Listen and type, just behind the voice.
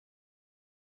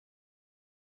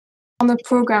on the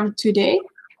program today.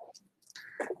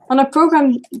 On our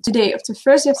program today of the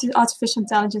first day of the Artificial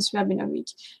Intelligence Webinar Week,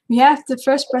 we have the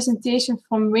first presentation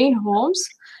from Wayne Holmes,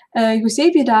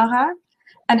 José Bidara,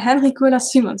 and Henricola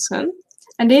Simonsen,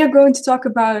 and they are going to talk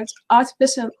about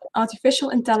artificial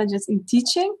intelligence in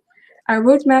teaching, a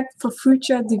roadmap for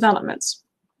future developments.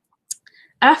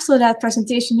 After that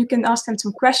presentation, you can ask them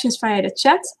some questions via the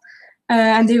chat,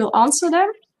 and they will answer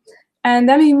them. And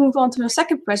then we move on to the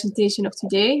second presentation of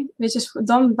today, which is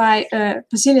done by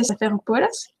Vasilis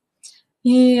Zafiropoulos.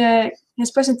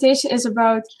 His presentation is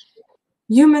about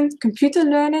human-computer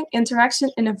learning interaction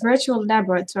in a virtual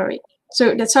laboratory.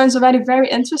 So that sounds already very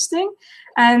interesting.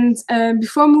 And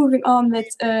before moving on with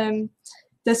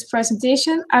this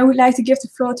presentation, I would like to give the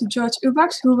floor to George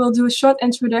Ubaks, who will do a short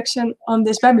introduction on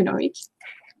this webinar week.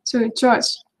 So, George.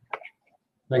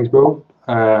 Thanks, Bo.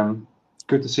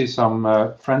 Good to see some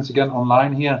friends again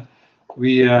online here.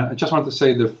 I just want to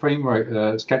say the framework,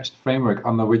 sketch the framework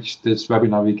under which this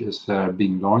webinar week is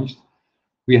being launched.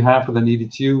 We have within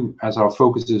EDTU, as our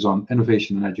focus is on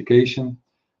innovation in education,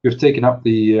 we've taken up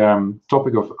the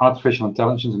topic of artificial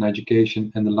intelligence in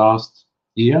education in the last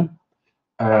year.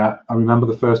 I remember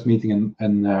the first meeting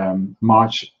in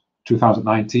March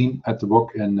 2019 at the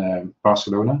WOC in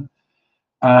Barcelona.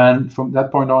 And from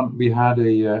that point on, we had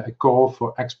a call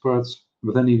for experts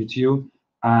within EDTU,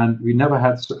 and we never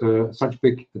had such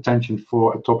big attention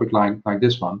for a topic like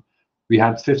this one. We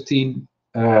had 15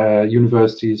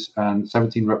 universities and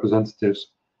 17 representatives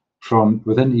from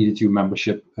within EDTU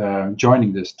membership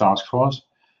joining this task force.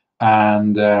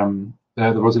 And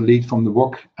there was a lead from the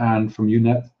WOC and from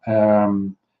UNED,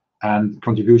 and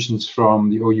contributions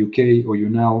from the OUK,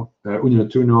 OUNL,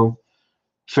 Uniletuno,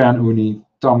 FernUni,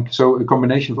 TAM, so a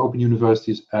combination of open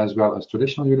universities as well as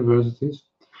traditional universities.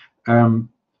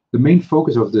 The main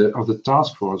focus of the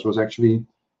task force was actually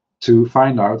to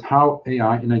find out how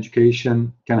AI in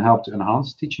education can help to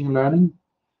enhance teaching and learning,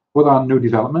 what are new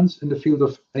developments in the field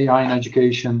of AI in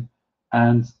education,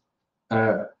 and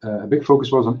a big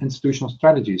focus was on institutional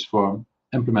strategies for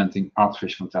implementing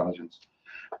artificial intelligence.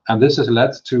 And this has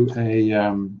led to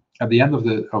at the end of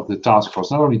the task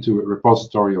force, not only to a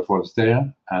repository of what is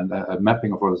there and a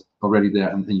mapping of what is already there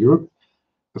in Europe,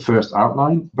 the first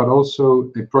outline, but also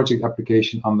a project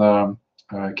application on the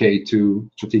K2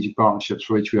 strategic partnerships,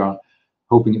 for which we are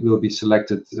hoping it will be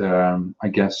selected. I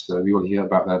guess we will hear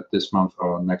about that this month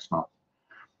or next month.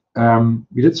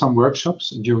 We did some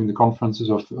workshops during the conferences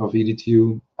of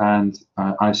EDTU and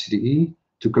ICDE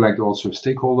to collect also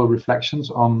stakeholder reflections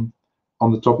on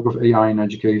the topic of AI in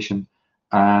education.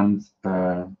 And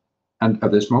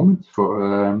at this moment,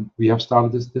 we have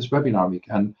started this webinar week,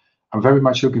 and I'm very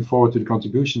much looking forward to the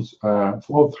contributions for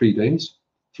all 3 days.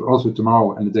 For also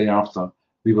tomorrow and the day after,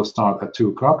 we will start at 2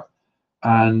 o'clock.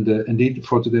 And indeed,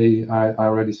 for today, I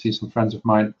already see some friends of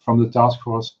mine from the task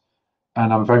force,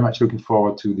 and I'm very much looking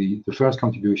forward to the first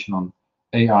contribution on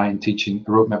AI in teaching,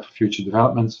 a roadmap for future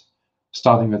developments,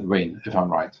 starting with Wayne, if I'm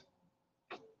right.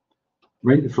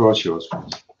 Wayne, the floor is yours.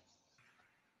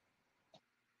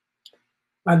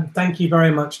 Thank you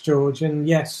very much, George. And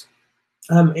yes,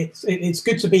 it's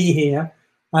good to be here.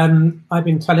 I've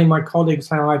been telling my colleagues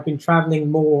how I've been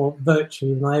traveling more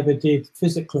virtually than I ever did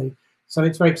physically. So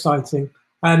it's very exciting.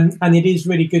 And it is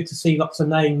really good to see lots of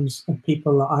names of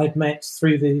people that I've met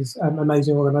through these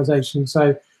amazing organizations.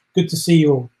 So good to see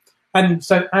you all. And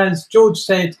so as George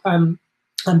said, and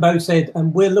Bo said,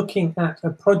 we're looking at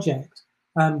a project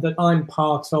that I'm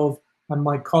part of, and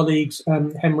my colleagues,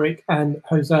 Henrik and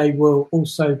Jose, will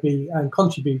also be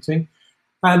contributing.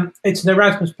 It's an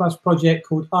Erasmus Plus project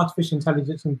called Artificial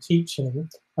Intelligence in Teaching,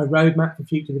 a roadmap for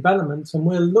future developments. And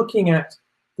we're looking at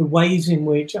the ways in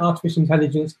which artificial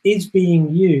intelligence is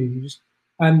being used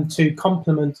to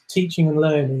complement teaching and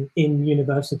learning in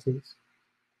universities.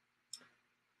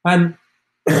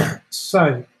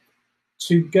 So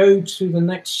to go to the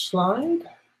next slide,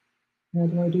 how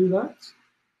do I do that?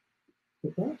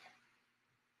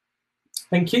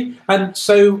 Thank you.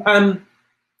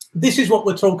 This is what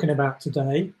we're talking about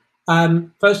today.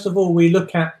 First of all, we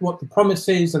look at what the promise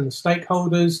is and the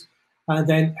stakeholders.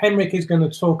 Then Henrik is going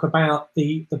to talk about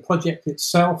the project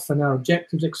itself and our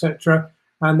objectives, etc.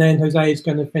 And then Jose is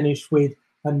going to finish with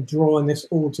drawing this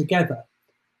all together.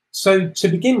 So to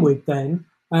begin with then,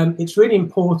 it's really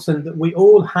important that we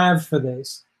all have for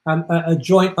this a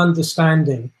joint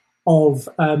understanding of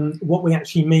what we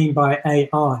actually mean by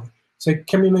AI. So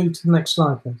can we move to the next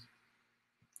slide, please?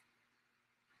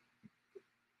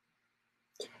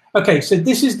 Okay, so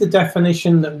this is the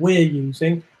definition that we're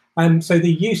using. So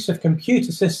the use of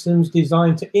computer systems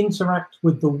designed to interact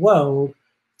with the world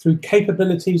through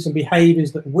capabilities and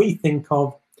behaviors that we think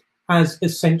of as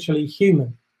essentially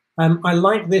human. I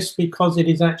like this because it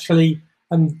is actually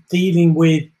dealing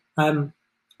with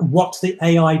what the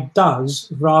AI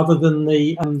does rather than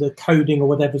the coding or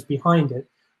whatever's behind it.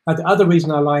 The other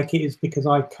reason I like it is because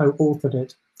I co-authored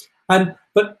it.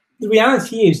 But the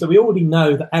reality is that we already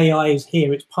know that AI is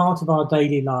here. It's part of our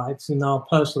daily lives in our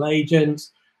personal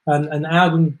agents, and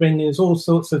Alden bringing us all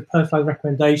sorts of personalized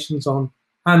recommendations on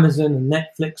Amazon and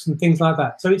Netflix and things like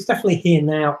that. So it's definitely here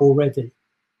now already.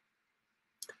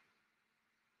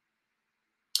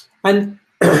 And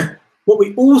what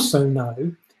we also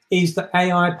know is that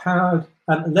AI-powered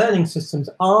learning systems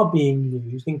are being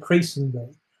used increasingly,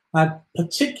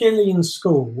 particularly in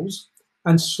schools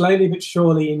and slowly but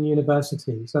surely in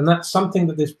universities. And that's something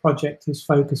that this project is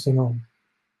focusing on.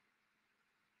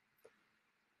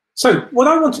 So what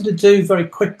I wanted to do very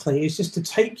quickly is just to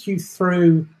take you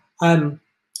through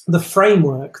the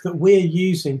framework that we're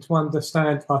using to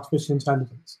understand artificial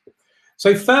intelligence.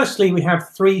 So firstly, we have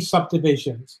three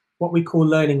subdivisions, what we call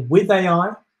learning with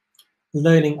AI,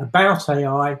 learning about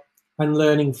AI, and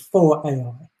learning for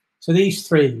AI. So these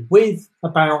three, with,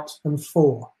 about, and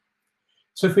for.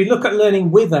 So if we look at learning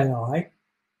with AI,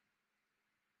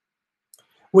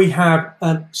 we have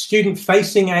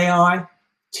student-facing AI,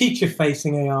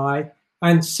 teacher-facing AI,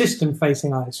 and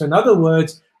system-facing AI. So in other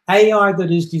words, AI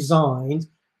that is designed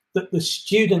that the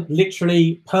student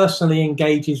literally personally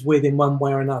engages with in one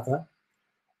way or another,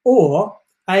 or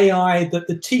AI that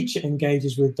the teacher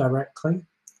engages with directly,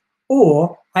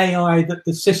 or AI that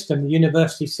the system, the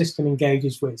university system,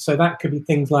 engages with. So that could be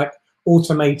things like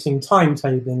automating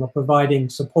timetabling or providing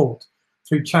support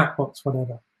through chatbots,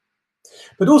 whatever.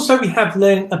 But also we have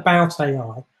learning about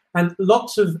AI, and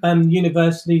lots of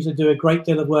universities are doing a great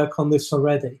deal of work on this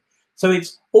already. So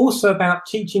it's also about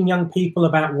teaching young people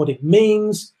about what it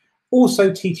means,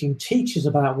 also teaching teachers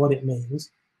about what it means,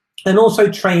 and also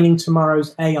training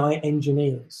tomorrow's AI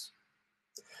engineers.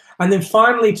 And then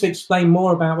finally, to explain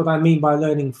more about what I mean by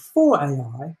learning for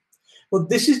AI, well,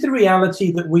 this is the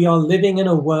reality that we are living in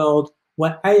a world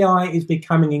where AI is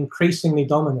becoming increasingly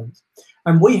dominant.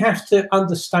 And we have to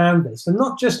understand this, and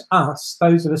not just us,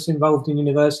 those of us involved in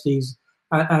universities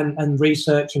and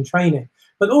research and training,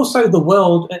 but also the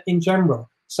world in general.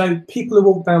 So people who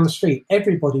walk down the street,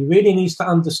 everybody really needs to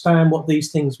understand what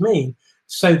these things mean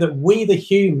so that we, the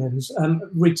humans,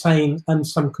 retain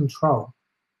some control.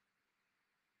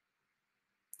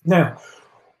 Now,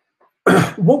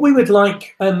 what we would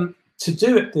like to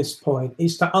do at this point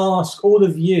is to ask all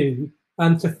of you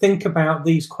to think about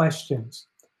these questions.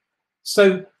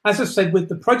 So, as I said, with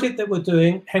the project that we're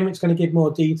doing, Henrik's going to give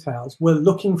more details. We're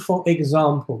looking for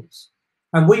examples.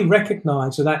 And we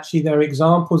recognize that actually there are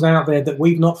examples out there that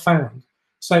we've not found.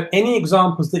 So any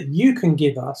examples that you can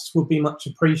give us would be much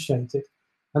appreciated.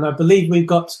 And I believe we've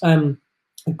got a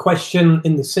question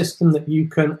in the system that you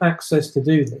can access to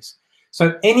do this.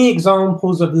 So any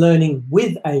examples of learning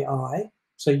with AI,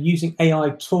 so using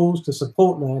AI tools to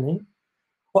support learning,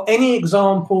 or any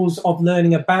examples of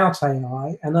learning about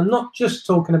AI, and I'm not just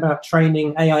talking about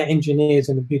training AI engineers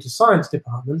in computer science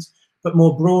departments, but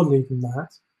more broadly than that.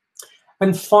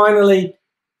 And finally,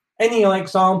 any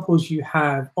examples you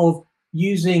have of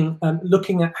using,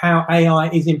 looking at how AI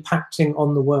is impacting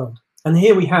on the world. And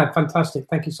here we have, fantastic,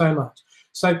 thank you so much.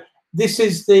 So this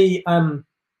is the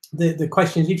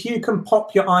questions. If you can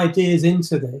pop your ideas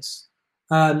into this,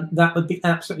 that would be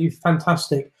absolutely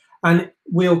fantastic. And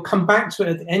we'll come back to it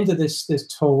at the end of this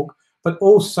talk, but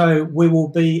also we will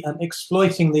be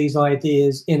exploiting these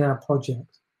ideas in our project.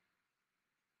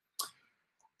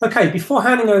 Okay, before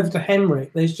handing over to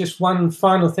Henrik, there's just one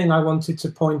final thing I wanted to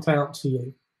point out to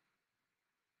you.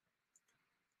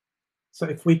 So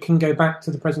if we can go back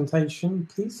to the presentation,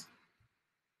 please.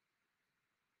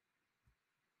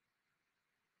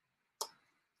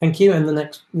 Thank you, and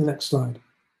the next slide.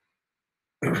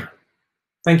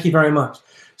 Thank you very much.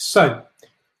 So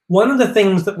one of the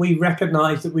things that we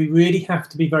recognize that we really have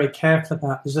to be very careful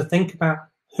about is to think about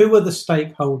who are the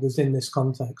stakeholders in this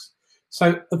context.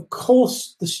 So of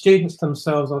course the students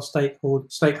themselves are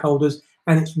stakeholders,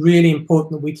 and it's really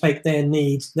important that we take their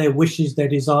needs, their wishes, their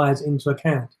desires into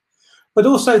account. But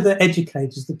also the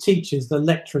educators, the teachers, the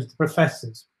lecturers, the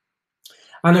professors,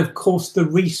 and of course the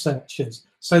researchers,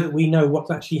 so that we know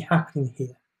what's actually happening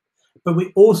here. But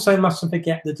we also mustn't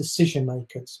forget the decision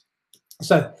makers.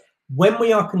 So when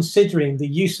we are considering the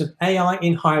use of AI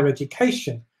in higher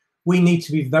education, we need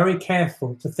to be very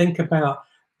careful to think about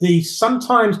the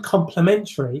sometimes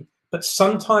complementary, but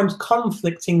sometimes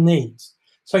conflicting needs.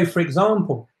 So for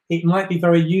example, it might be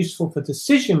very useful for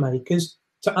decision makers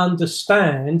to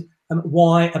understand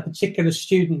why a particular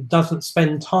student doesn't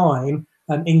spend time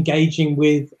engaging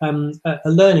with a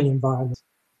learning environment.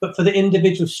 But for the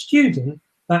individual student,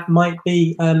 that might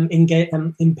be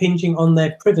impinging on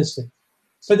their privacy.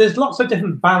 So there's lots of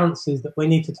different balances that we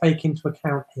need to take into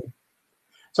account here.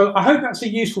 So I hope that's a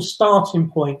useful starting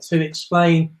point to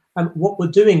explain what we're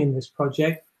doing in this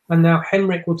project. And now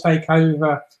Henrik will take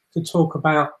over to talk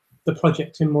about the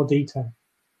project in more detail.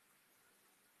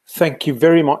 Thank you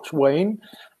very much, Wayne.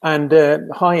 And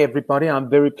hi, everybody. I'm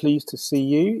very pleased to see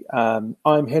you.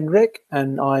 I'm Henrik,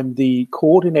 and I'm the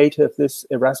coordinator of this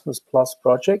Erasmus Plus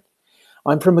project.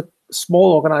 I'm from a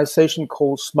small organization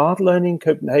called Smart Learning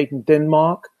Copenhagen,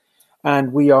 Denmark,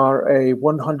 and we are a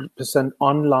 100%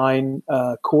 online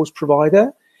course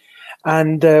provider.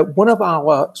 And one of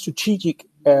our strategic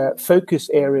focus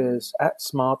areas at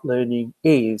Smart Learning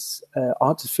is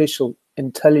artificial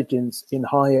intelligence in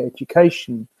higher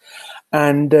education.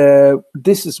 And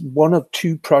this is one of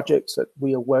two projects that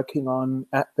we are working on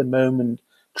at the moment,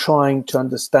 trying to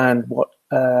understand what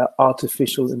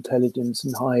artificial intelligence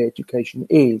in higher education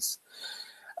is.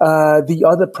 The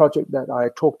other project that I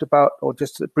talked about, or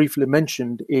just briefly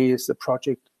mentioned, is the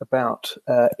project about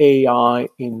AI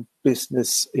in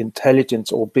business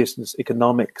intelligence or business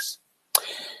economics.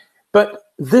 But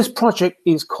this project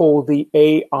is called the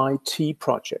AIT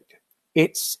project.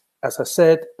 It's, as I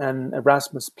said, an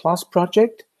Erasmus Plus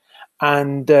project,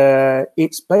 and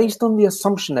it's based on the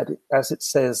assumption that, as it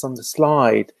says on the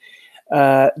slide,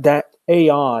 that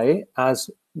AI, as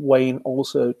Wayne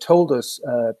also told us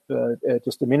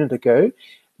just a minute ago,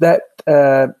 that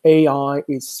AI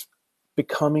is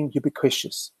becoming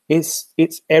ubiquitous.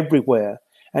 It's everywhere,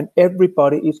 and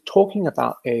everybody is talking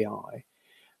about AI.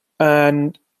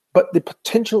 But the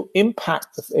potential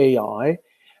impact of AI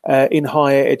in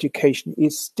higher education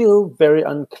is still very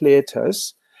unclear to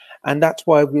us, and that's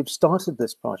why we've started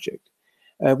this project.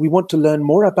 We want to learn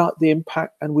more about the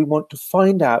impact, and we want to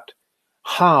find out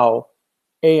how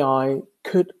AI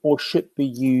could or should be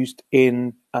used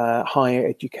in higher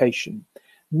education,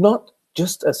 not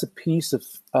just as a piece of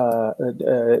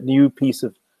a new piece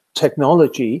of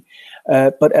technology,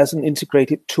 but as an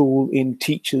integrated tool in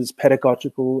teachers'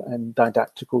 pedagogical and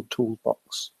didactical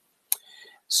toolbox.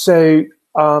 So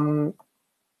in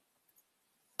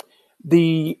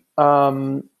the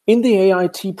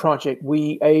AIT project,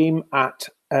 we aim at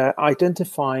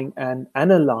identifying and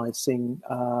analyzing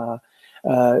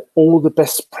all the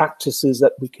best practices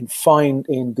that we can find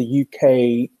in the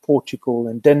UK, Portugal,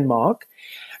 and Denmark.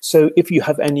 So if you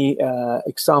have any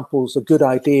examples or good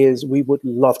ideas, we would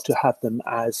love to have them,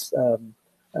 as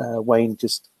Wayne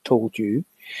just told you,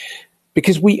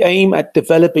 because we aim at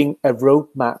developing a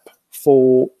roadmap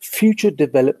for future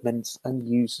developments and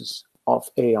uses of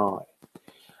AI.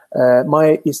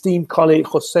 My esteemed colleague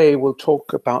Jose will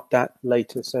talk about that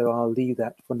later, so I'll leave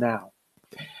that for now.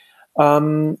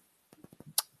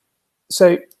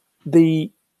 So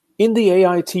in the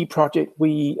AIT project,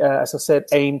 we, as I said,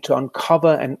 aim to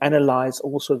uncover and analyze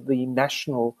also the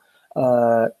national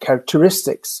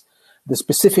characteristics, the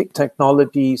specific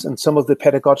technologies, and some of the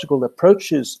pedagogical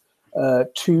approaches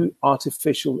to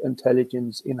artificial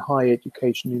intelligence in higher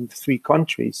education in 3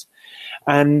 countries.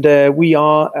 And we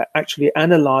are actually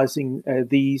analyzing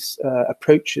these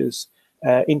approaches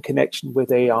in connection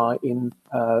with AI in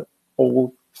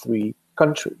all 3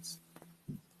 countries.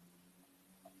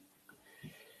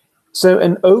 So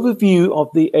an overview of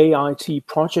the AIT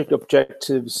project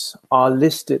objectives are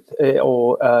listed,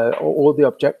 or all the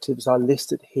objectives are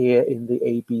listed here in the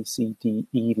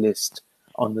ABCDE list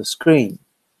on the screen.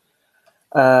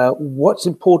 What's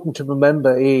important to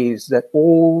remember is that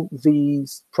all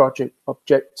these project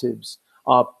objectives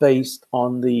are based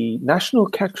on the national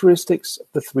characteristics of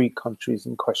the 3 countries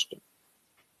in question.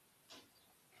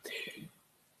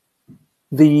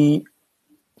 The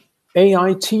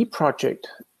AIT project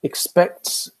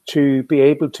expects to be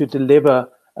able to deliver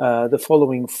the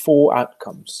following 4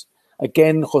 outcomes.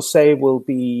 Again, Jose will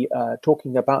be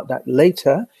talking about that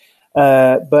later,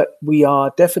 but we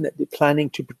are definitely planning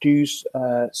to produce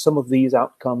some of these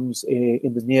outcomes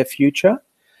in the near future.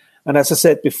 And as I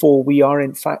said before, we are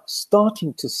in fact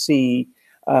starting to see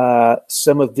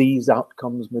some of these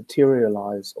outcomes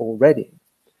materialize already.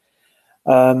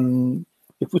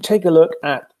 If we take a look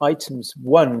at items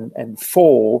 1 and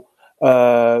 4,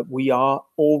 we are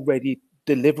already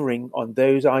delivering on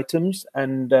those items,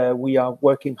 and we are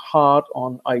working hard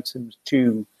on items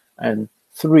 2 and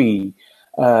 3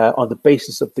 on the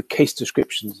basis of the case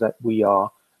descriptions that we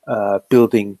are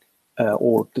building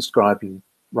or describing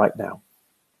right now.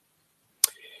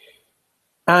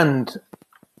 And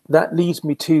that leads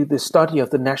me to the study of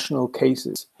the national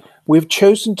cases. We've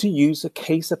chosen to use a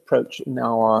case approach in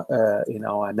our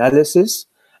analysis,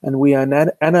 and we are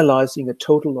analyzing a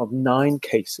total of 9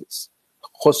 cases.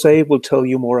 Jose will tell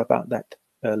you more about that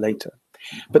later.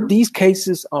 But these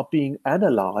cases are being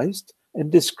analyzed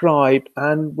and described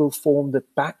and will form the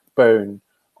backbone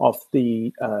of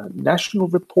the national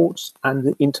reports and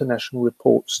the international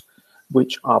reports,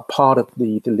 which are part of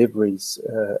the deliveries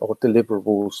or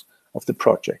deliverables of the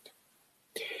project.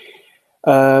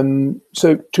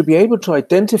 So to be able to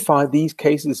identify these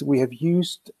cases, we have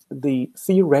used the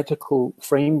theoretical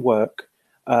framework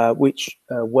which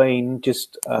Wayne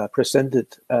just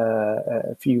presented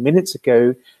a few minutes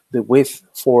ago, the with,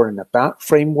 for, and about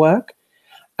framework.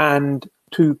 And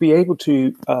to be able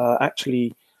to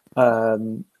actually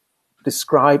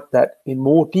describe that in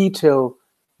more detail,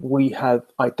 we have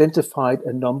identified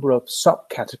a number of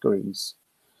subcategories.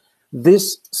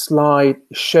 This slide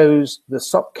shows the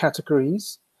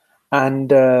subcategories, and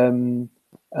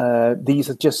these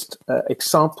are just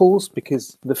examples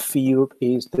because the field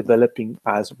is developing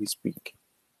as we speak.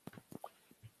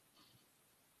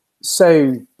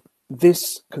 So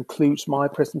this concludes my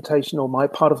presentation, or my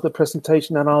part of the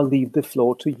presentation, and I'll leave the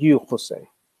floor to you, Jose.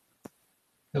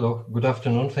 Hello, good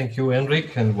afternoon. Thank you,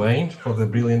 Henrik and Wayne, for the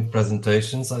brilliant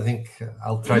presentations. I think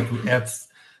I'll try to add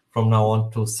from now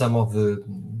on to some of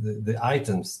the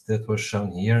items that were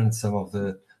shown here and some of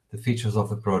the features of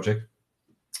the project.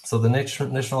 So the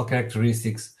national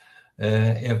characteristics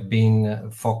have been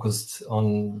focused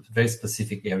on very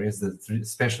specific areas,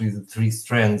 especially the 3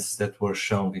 strands that were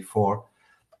shown before.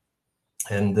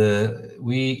 And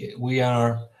we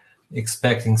are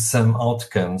expecting some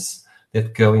outcomes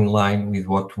that go in line with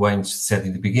what Wayne said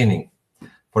in the beginning.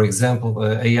 For example,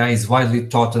 AI is widely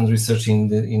taught and researched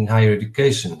in higher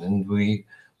education, and we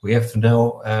have to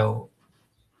know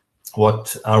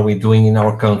what are we doing in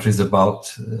our countries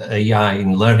about AI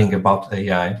and learning about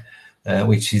AI,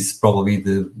 which is probably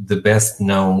the best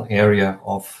known area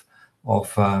of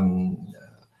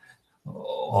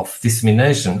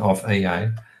dissemination of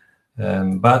AI.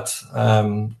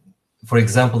 For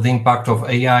example, the impact of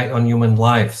AI on human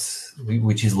lives,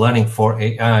 which is learning for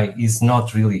AI, is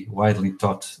not really widely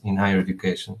taught in higher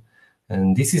education.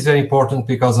 And this is very important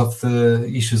because of the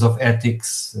issues of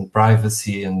ethics and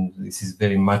privacy, and this is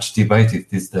very much debated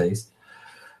these days.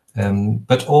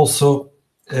 But also,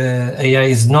 AI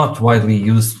is not widely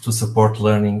used to support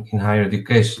learning in higher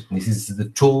education. This is the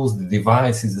tools, the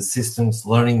devices, the systems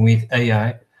learning with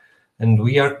AI. And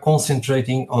we are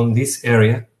concentrating on this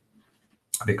area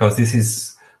because this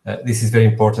is very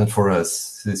important for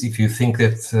us. If you think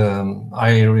that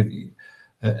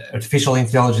artificial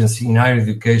intelligence in higher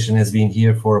education has been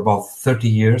here for about 30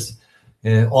 years,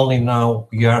 only now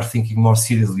we are thinking more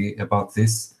seriously about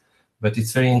this, but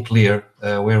it's very unclear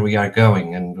where we are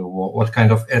going and what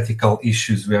kind of ethical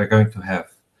issues we are going to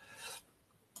have.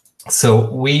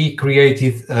 So we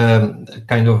created a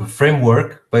kind of a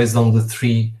framework based on the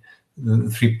three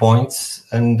points,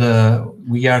 and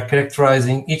we are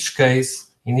characterizing each case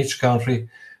in each country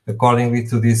accordingly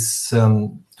to this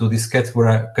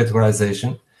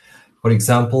categorization. For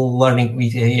example, learning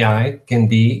with AI can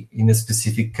be, in a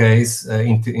specific case,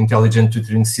 intelligent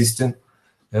tutoring system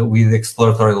with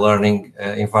exploratory learning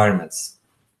environments.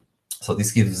 So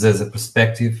this gives us a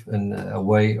perspective and a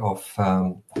way of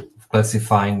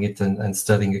classifying it and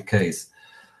studying a case.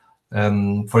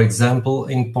 For example,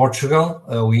 in Portugal,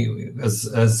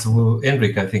 as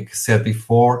Henrik, I think, said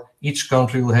before, each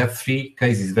country will have 3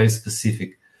 cases, very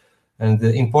specific. And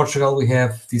in Portugal, we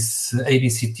have this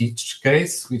ABC Teach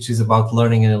case, which is about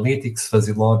learning analytics,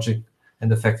 fuzzy logic,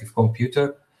 and affective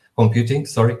computing.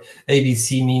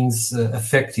 ABC means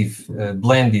affective,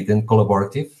 blended, and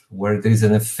collaborative, where there is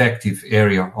an affective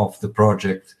area of the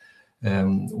project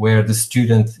where the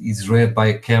student is read by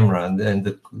a camera,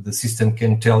 and the system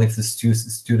can tell if the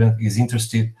student is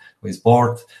interested, or is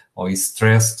bored, or is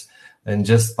stressed, and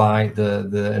just by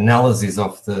the analysis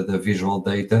of the visual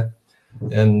data.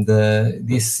 And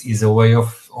this is a way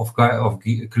of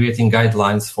creating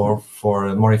guidelines for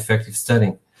a more effective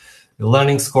studying. The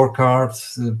learning scorecard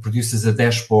produces a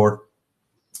dashboard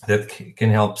that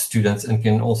can help students and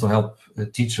can also help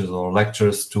teachers or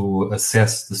lecturers to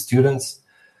assess the students.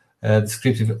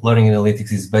 Descriptive learning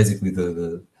analytics is basically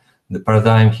the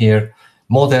paradigm here.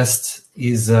 MODEST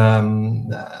is a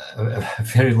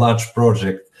very large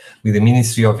project with the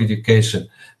Ministry of Education,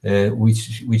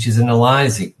 which is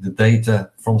analyzing the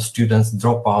data from students,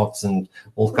 dropouts, and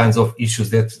all kinds of issues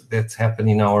that happen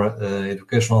in our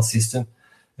educational system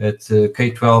at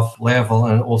K-12 level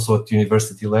and also at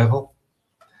university level.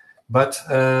 But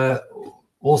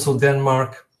also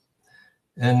Denmark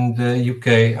and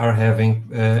UK are having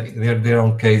their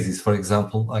own cases. For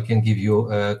example, I can give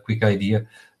you a quick idea.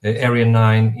 Area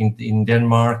 9 in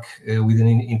Denmark with an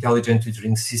intelligent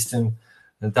tutoring system,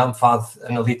 DAMFAD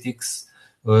Analytics,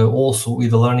 also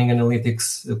with the learning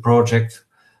analytics project,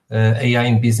 AI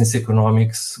in business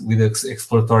economics with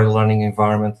exploratory learning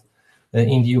environment.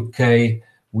 In the UK,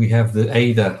 we have the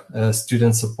ADA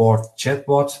student support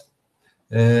chatbot.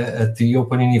 At the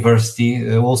Open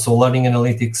University, also learning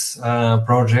analytics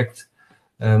project,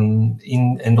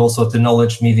 and also at the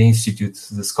Knowledge Media Institute,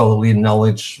 the scholarly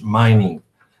knowledge mining.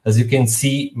 As you can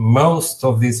see, most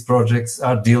of these projects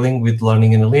are dealing with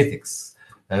learning analytics.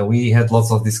 We had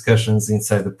lots of discussions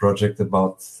inside the project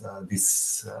about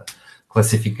this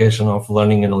classification of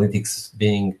learning analytics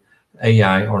being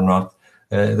AI or not.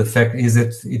 The fact is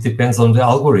that it depends on the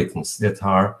algorithms that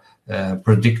are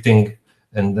predicting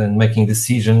and then making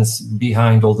decisions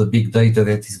behind all the big data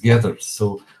that is gathered.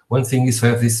 So one thing is to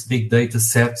have these big data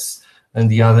sets, and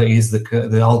the other is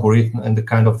the algorithm and the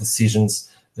kind of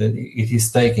decisions that it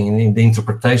is taking in the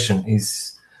interpretation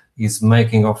is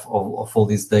making of all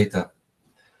this data.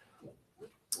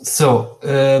 So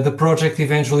the project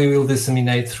eventually will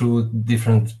disseminate through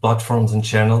different platforms and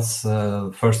channels.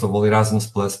 First of all, Erasmus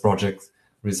Plus project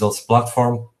results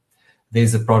platform.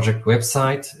 There's a project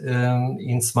website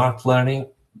in Smart Learning,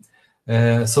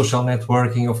 social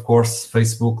networking, of course,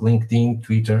 Facebook, LinkedIn,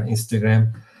 Twitter,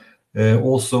 Instagram,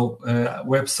 also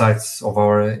websites of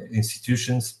our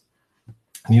institutions,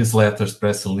 newsletters,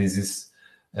 press releases,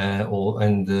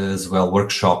 and as well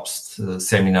workshops,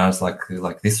 seminars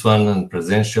like this one, and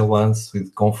presential ones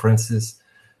with conferences.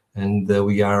 And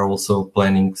we are also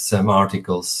planning some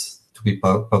articles to be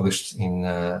published in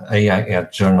AI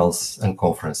Ed journals and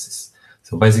conferences.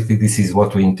 So basically, this is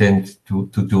what we intend to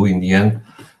do in the end.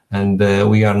 And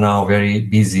we are now very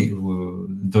busy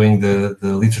doing the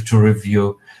literature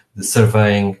review, the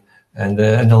surveying, and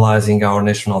analyzing our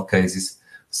national cases.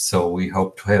 So we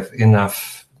hope to have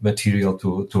enough material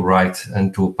to write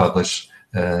and to publish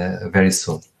very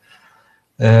soon.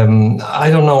 I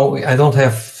don't know, I don't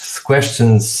have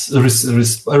questions, a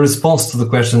response to the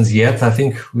questions yet. I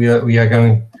think we are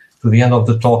going to the end of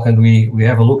the talk and we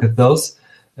have a look at those.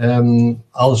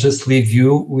 I'll just leave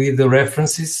you with the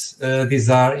references. These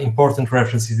are important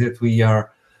references that we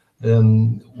are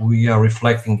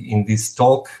reflecting in this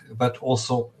talk, but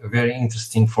also very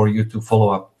interesting for you to follow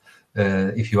up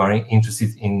if you are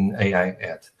interested in AI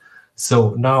Ed.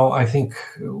 So now I think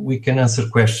we can answer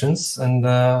questions, and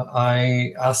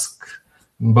I ask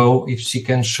Bo if she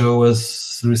can show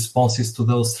us responses to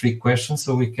those 3 questions,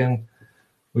 so the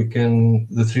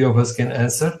 3 of us can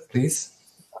answer, please.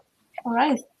 All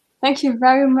right. Thank you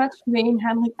very much, Wayne,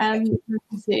 Hendrik, and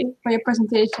Jose, for your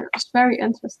presentation. It was very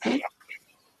interesting.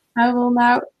 I will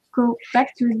now go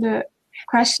back to the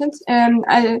questions.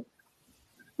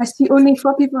 I see only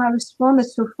 4 people have responded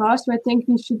so far, so I think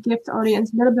we should give the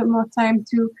audience a little bit more time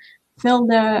to fill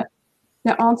their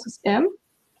answers in.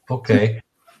 Okay.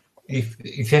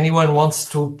 If anyone wants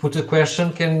to put a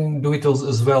question, can do it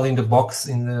as well in the box,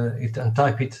 and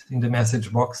type it in the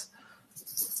message box.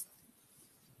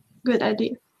 Good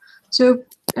idea. So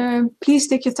please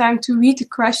take your time to read the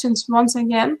questions once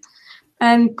again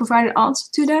and provide an answer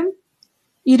to them,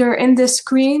 either in the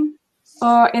screen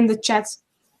or in the chat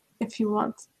if you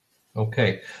want.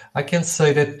 Okay, I can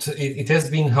say that it has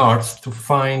been hard to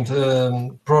find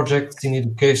projects in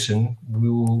education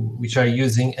which are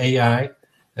using AI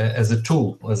as a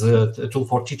tool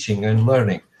for teaching and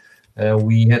learning.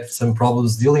 We had some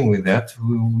problems dealing with that.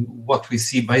 What we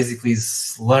see basically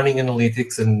is learning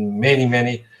analytics and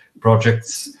many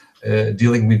projects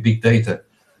dealing with big data.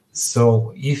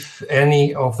 So if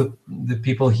any of the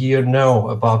people here know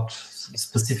about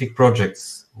specific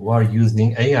projects who are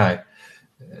using AI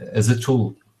as a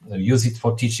tool, use it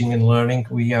for teaching and learning,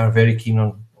 we are very keen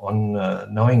on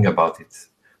knowing about it.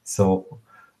 So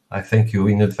I thank you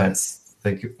in advance.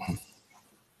 Thank you.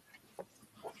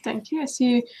 Thank you. I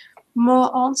see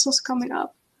more answers coming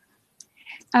up.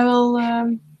 I will,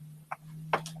 let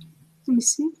me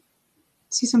see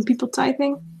some people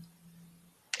typing.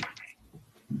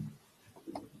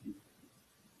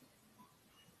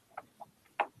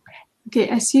 Okay,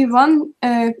 I see one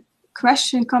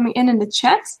question coming in the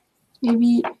chat.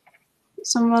 Maybe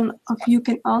someone of you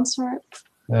can answer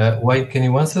it. Why can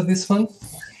you answer this one?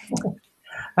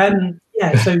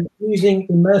 Yeah, so using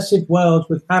immersive worlds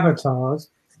with avatars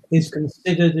is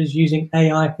considered as using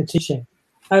AI for teaching.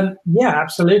 Yeah,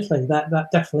 absolutely. That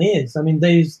definitely is. I mean,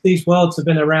 these worlds have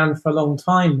been around for a long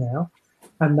time now,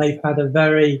 and they've had a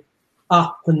very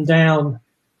up and down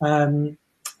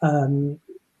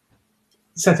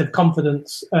set of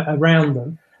confidence around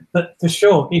them. But for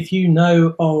sure, if you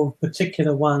know of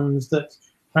particular ones that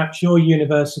perhaps your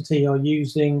university are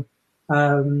using,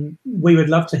 we would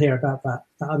love to hear about that.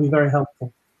 That would be very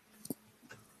helpful.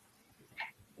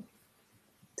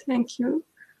 Thank you.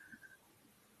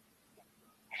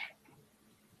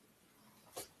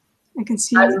 I can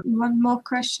see one more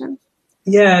question.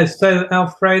 Yeah, so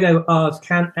Alfredo asked,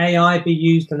 can AI be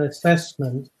used in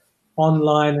assessment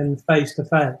online and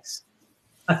face-to-face?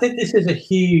 I think this is a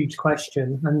huge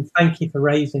question, and thank you for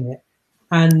raising it.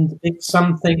 And it's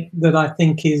something that I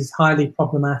think is highly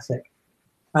problematic.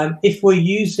 If we're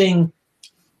using,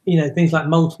 things like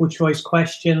multiple choice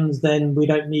questions, then we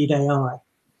don't need AI.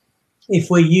 If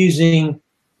we're using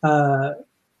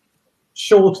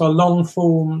short or long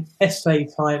form essay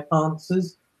type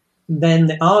answers, then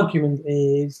the argument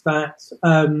is that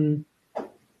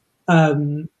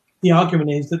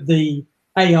the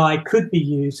AI could be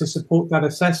used to support that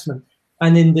assessment.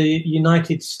 And in the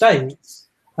United States,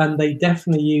 they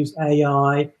definitely use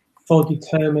AI for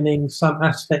determining some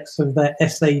aspects of their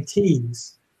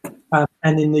SATs.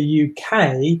 And in the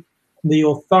UK, the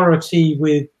authority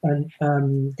with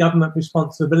government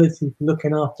responsibility for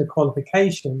looking after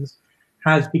qualifications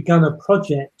has begun a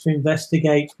project to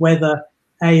investigate whether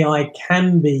AI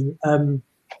can be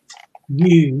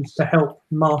used to help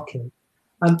marking.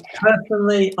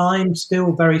 Personally, I'm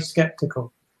still very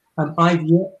skeptical. I've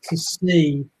yet to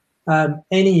see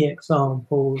any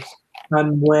examples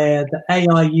where the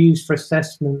AI used for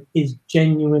assessment is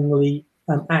genuinely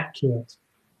accurate.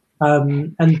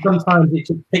 And sometimes it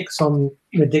just picks on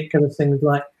ridiculous things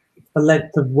like the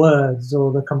length of words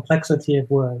or the complexity of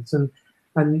words. And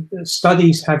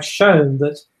studies have shown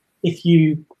that if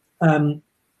you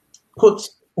put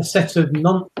a set of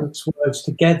nonsense words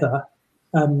together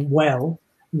well,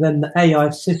 then the AI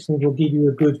system will give you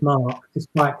a good mark,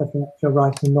 despite the fact you're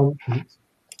writing nonsense.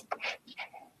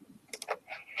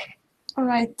 All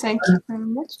right, thank you very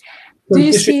much. Do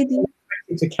you see the...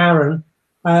 To Karen.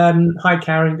 Hi,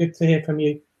 Karen, good to hear from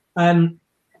you.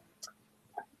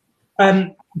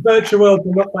 Virtual worlds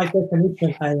are not by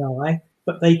definition AI,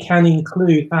 but they can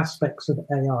include aspects of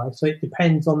AI, so it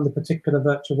depends on the particular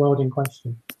virtual world in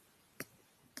question.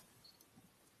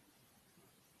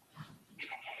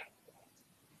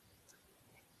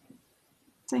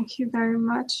 Thank you very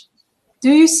much. Do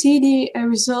you see the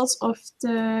results of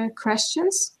the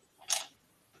questions?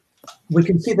 We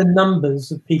can see the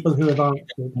numbers of people who have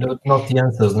answered. No, not the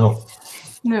answers, no.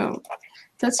 No,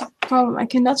 that's a problem. I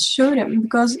cannot show them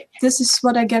because this is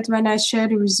what I get when I share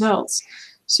the results.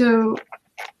 So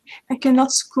I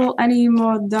cannot scroll any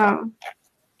more down.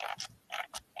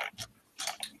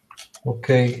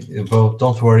 Okay, well,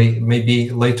 don't worry. Maybe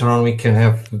later on we can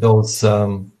have those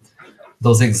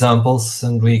examples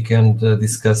and we can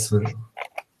discuss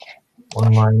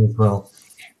online as well.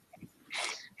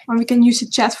 Or we can use a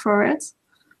chat for it.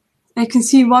 I can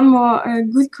see one more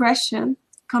good question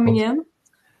coming in.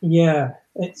 Yeah,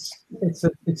 it's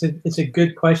a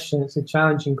good question. It's a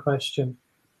challenging question.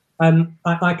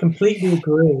 I completely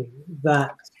agree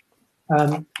that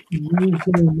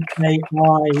using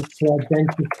AI to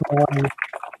identify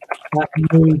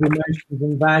mood, emotions,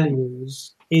 and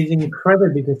values is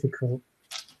incredibly difficult.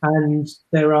 And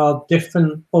there are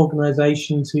different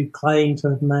organizations who claim to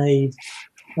have made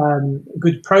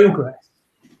good progress.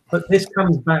 But this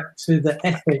comes back to the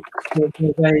ethics that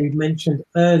they mentioned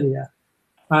earlier.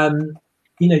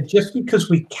 Just because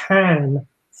we can,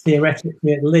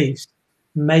 theoretically at least,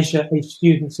 measure a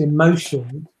student's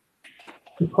emotions,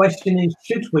 the question is,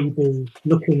 should we be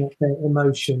looking at their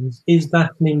emotions? Is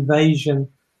that an invasion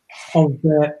of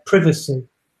their privacy?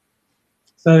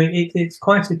 So it's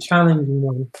quite a challenging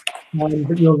one,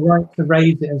 but you're right to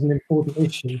raise it as an important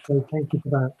issue, so thank you for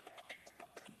that.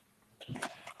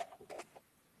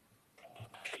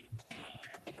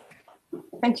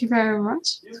 Thank you very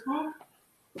much.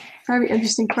 Very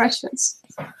interesting questions.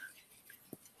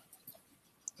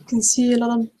 You can see a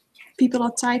lot of people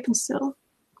are typing still.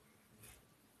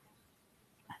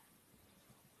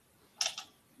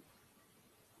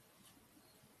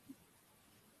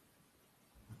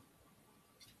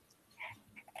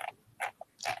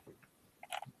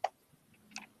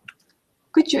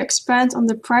 Could you expand on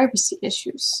the privacy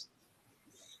issues?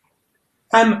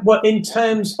 Well, in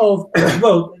terms of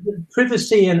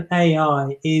privacy and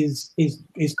AI is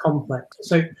complex.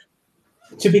 So,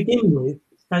 to begin with,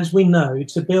 as we know,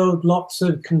 to build lots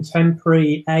of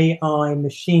contemporary AI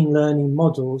machine learning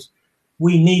models,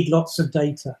 we need lots of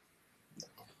data.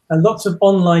 And lots of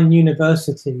online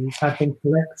universities have been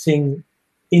collecting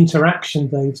interaction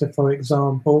data, for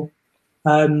example,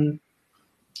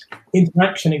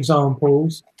 interaction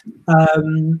examples,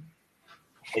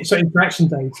 so interaction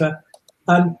data,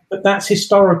 but that's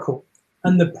historical.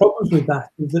 And the problems with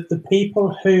that is that the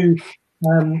people who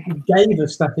gave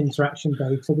us that interaction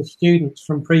data, the students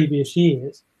from previous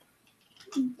years,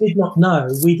 did not know,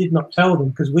 we did not tell them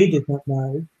because we did not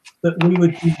know that we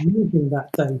would be using that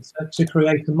data to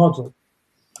create a model.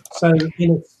 So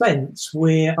in a sense,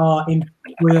 we are doing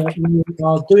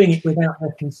it without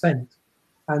their consent,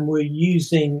 and we're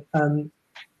using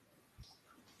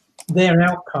their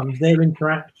outcomes, their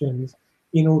interactions,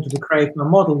 in order to create a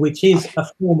model, which is a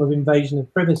form of invasion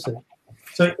of privacy.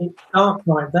 So it starts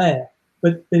right there.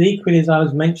 But equally, as I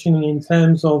was mentioning, in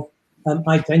terms of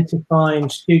identifying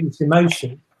students'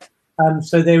 emotion,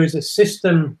 so there is a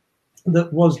system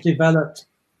that was developed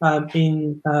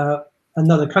in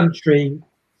another country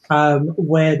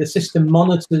where the system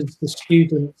monitors the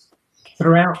students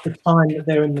throughout the time that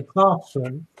they're in the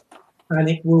classroom, and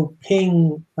it will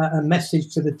ping a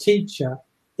message to the teacher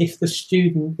if the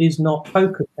student is not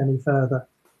focused any further.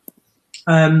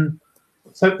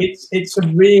 So it's a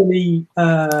really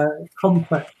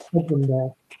complex problem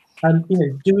there. You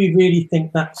know, do we really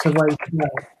think that's a way to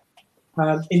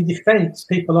go? In defence,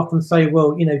 people often say,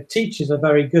 well, you know, teachers are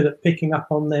very good at picking up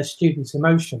on their students'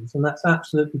 emotions, and that's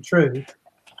absolutely true.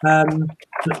 But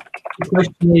the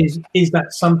question is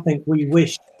that something we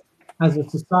wish as a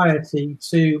society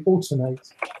to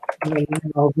automate, you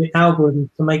know, the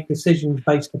algorithms to make decisions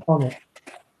based upon it?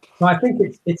 So I think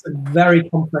it's a very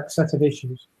complex set of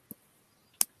issues.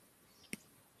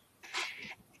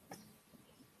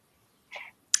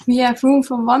 We have room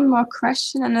for one more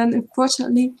question, and then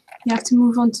unfortunately we have to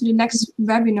move on to the next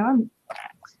webinar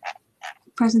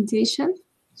presentation.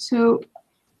 So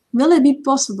will it be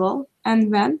possible,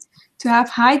 and when, to have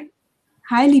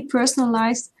highly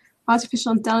personalized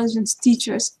artificial intelligence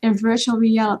teachers in virtual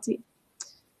reality,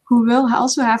 who will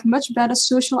also have much better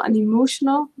social and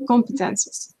emotional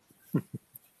competences?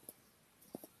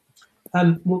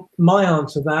 Well, my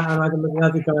answer to that, and I don't know the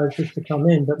other guys just to come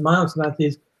in, but my answer to that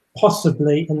is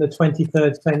possibly in the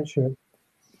 23rd century.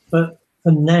 But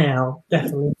for now,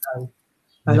 definitely no.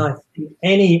 And I think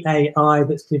any AI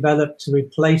that's developed to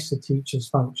replace the teacher's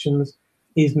functions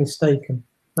is mistaken.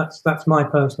 That's my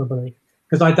personal belief,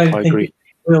 because I don't think it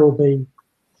will be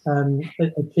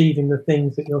achieving the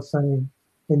things that you're saying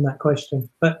in that question.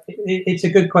 But it's a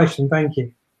good question, thank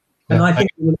you. And yeah, I think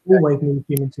we will always need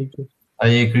human teachers. I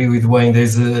agree with Wayne.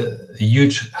 There's a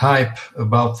huge hype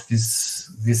about this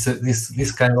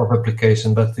kind of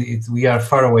application, but we are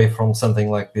far away from something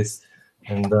like this,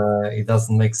 and it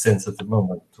doesn't make sense at the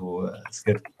moment to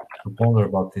ponder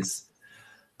about this.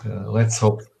 Let's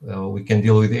hope we can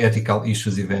deal with the ethical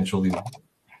issues eventually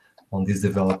on this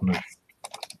development.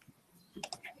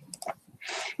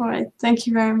 All right, thank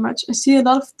you very much. I see a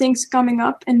lot of things coming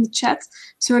up in the chat,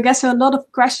 so I guess a lot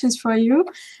of questions for you.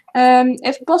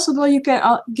 If possible, you can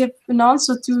give an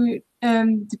answer to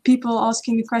the people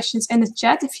asking the questions in the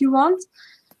chat if you want.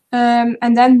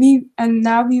 And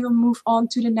now we will move on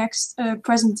to the next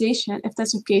presentation, if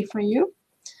that's okay for you.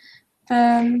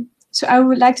 So I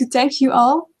would like to thank you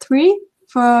all three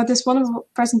for this wonderful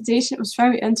presentation. It was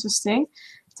very interesting.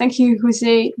 Thank you,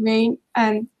 Jose, Wayne,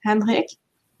 and Hendrik.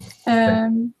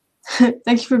 Thank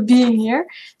you for being here.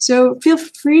 So feel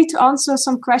free to answer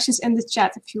some questions in the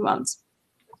chat if you want.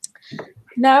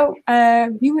 Now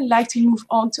we would like to move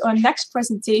on to our next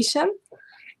presentation.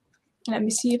 Let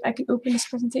me see if I can open this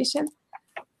presentation.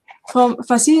 From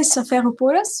Vasilis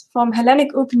Zaferopoulos from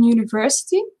Hellenic Open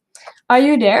University. Are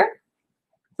you there,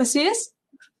 Vasilis?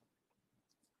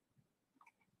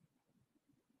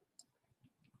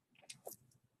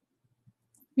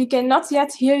 We cannot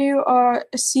yet hear you or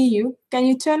see you. Can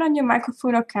you turn on your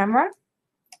microphone or camera?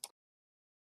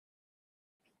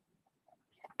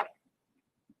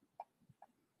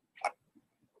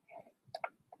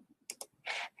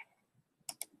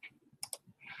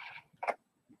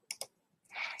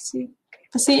 See,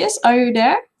 Vasilis, are you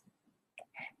there?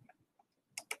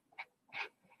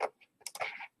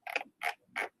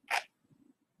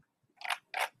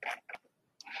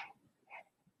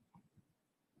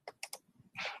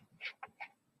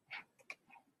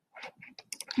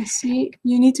 I see.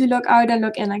 You need to log out and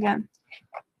log in again.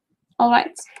 All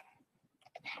right.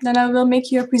 Then I will make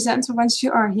you a presenter once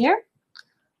you are here.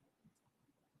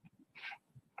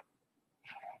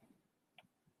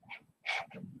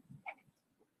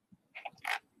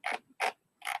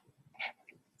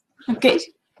 Okay.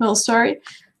 Well, sorry.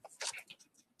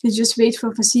 You just wait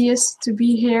for Vasilis to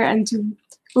be here and to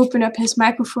open up his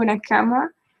microphone and camera.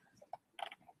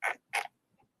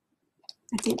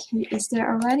 I think he is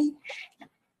there already.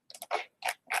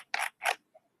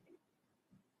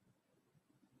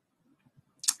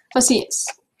 Vasilis,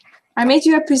 I made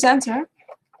you a presenter.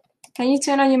 Can you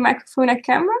turn on your microphone and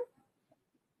camera?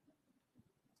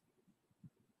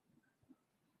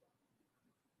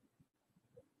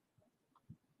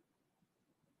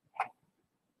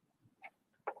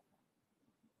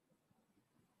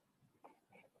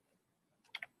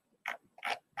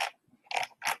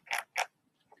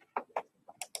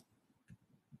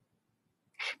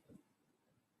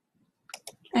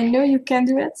 I know you can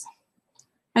do it.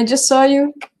 I just saw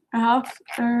you half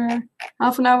an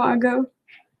hour ago.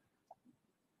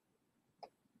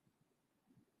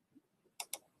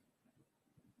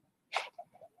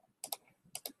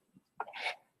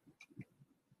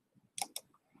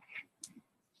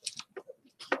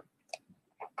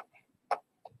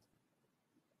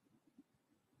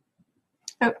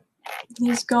 Oh,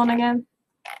 he's gone again.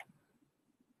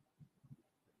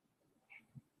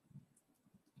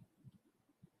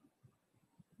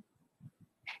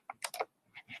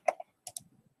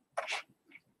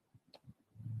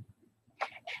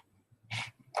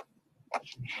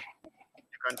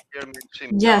 Can hear me,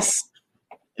 yes.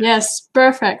 Yes,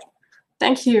 perfect.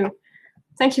 Thank you.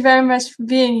 Thank you very much for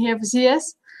being here,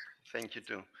 Vasilis. Thank you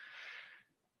too.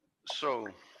 So,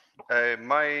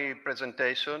 my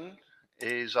presentation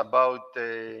is about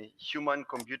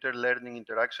human-computer learning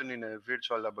interaction in a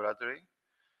virtual laboratory.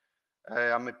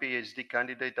 I'm a PhD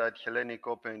candidate at Hellenic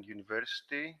Open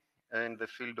University in the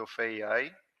field of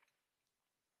AI.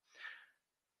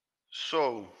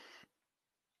 So,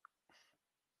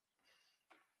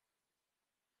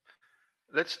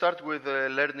 let's start with the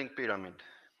learning pyramid.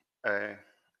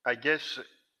 I guess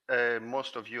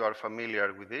most of you are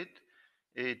familiar with it.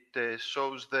 It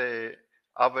shows the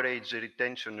average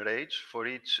retention rates for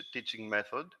each teaching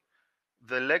method.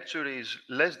 The lecture is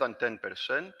less than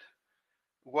 10%,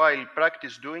 while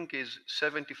practice doing is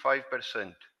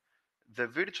 75%. The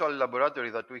virtual laboratory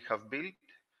that we have built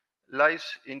lies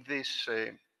in this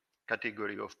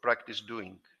category of practice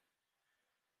doing.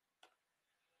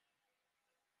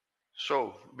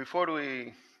 So before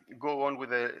we go on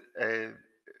with the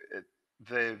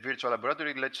virtual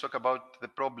laboratory, let's talk about the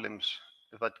problems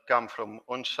that come from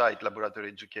on-site laboratory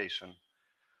education.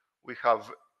 We have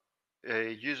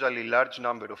usually large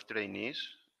number of trainees,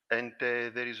 and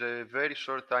there is a very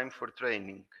short time for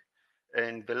training.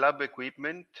 And the lab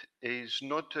equipment is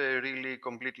not really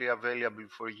completely available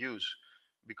for use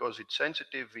because it's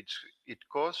sensitive, it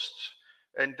costs,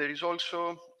 and there is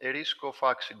also a risk of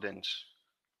accidents.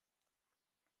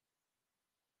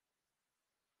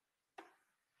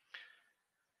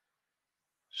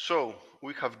 So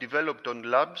we have developed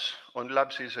OnLabs.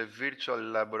 OnLabs is a virtual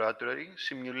laboratory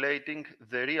simulating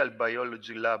the real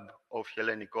biology lab of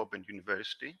Hellenic Open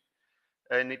University.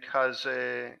 And it has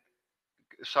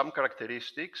some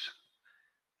characteristics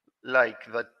like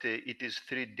that it is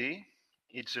 3D,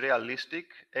 it's realistic,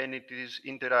 and it is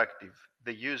interactive.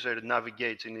 The user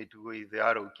navigates in it with the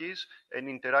arrow keys and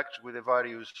interacts with the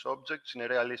various objects in a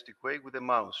realistic way with the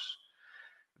mouse.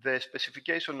 The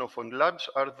specification of OnLabs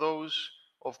are those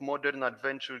of modern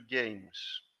adventure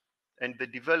games. And the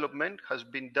development has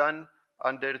been done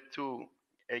under two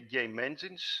game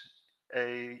engines,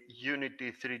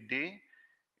 Unity 3D.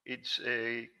 It's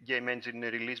a game engine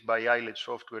released by Islet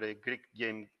Software, a Greek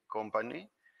game company.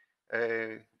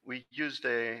 We used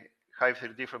Hive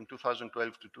 3D from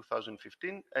 2012 to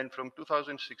 2015, and from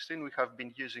 2016 we have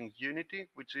been using Unity,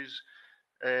 which is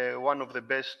one of the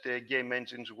best game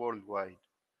engines worldwide.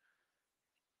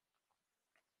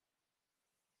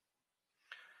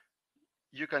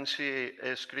 You can see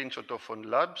a screenshot of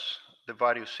OnLabs, the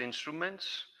various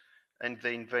instruments, and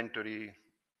the inventory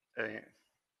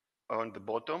on the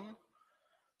bottom.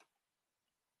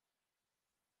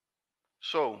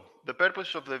 So the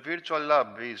purpose of the virtual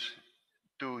lab is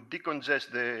to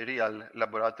decongest the real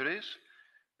laboratories,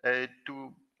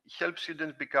 to help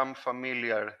students become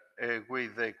familiar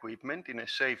with the equipment in a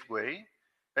safe way,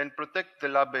 and protect the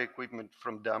lab equipment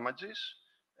from damages,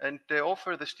 and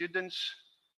offer the students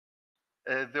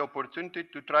the opportunity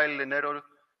to trial and error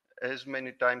as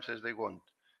many times as they want.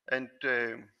 And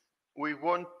we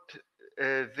want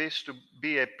this to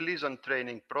be a pleasant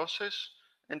training process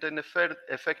and an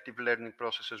effective learning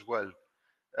process as well.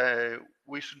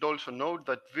 We should also note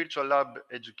that virtual lab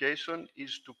education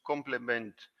is to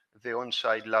complement the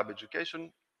on-site lab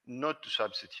education, not to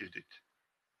substitute it.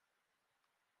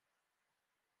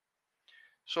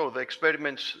 So the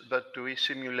experiments that we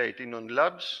simulate in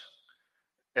OnLabs,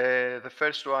 the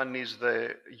first one is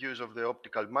the use of the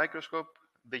optical microscope.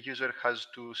 The user has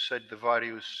to set the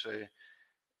various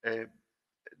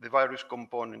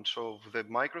components of the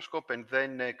microscope and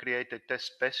then create a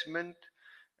test specimen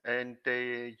and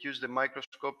use the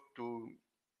microscope to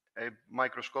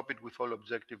microscope it with all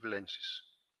objective lenses.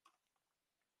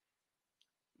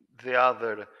 The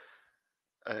other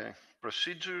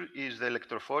procedure is the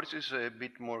electrophoresis, a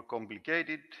bit more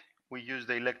complicated. We use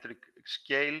the electric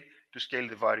scale to scale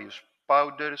the various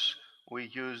powders. We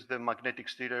use the magnetic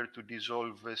stirrer to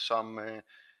dissolve some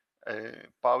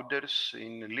powders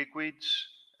in liquids,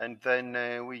 and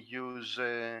then we use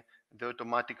the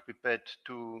automatic pipette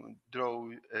to draw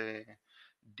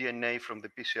DNA from the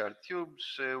PCR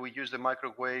tubes. We use the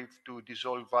microwave to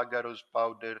dissolve agarose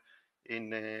powder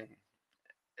in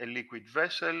a liquid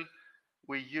vessel.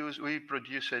 We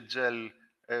produce a gel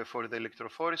for the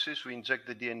electrophoresis. We inject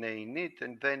the DNA in it,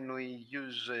 and then we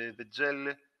use the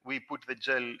gel. We put the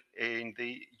gel in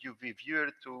the UV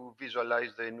viewer to visualize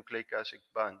the nucleic acid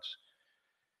bands.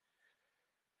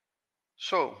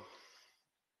 So,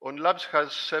 OnLabs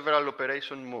has several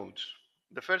operation modes.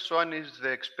 The first one is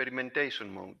the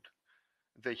experimentation mode.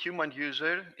 The human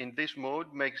user in this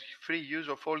mode makes free use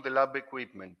of all the lab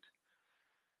equipment.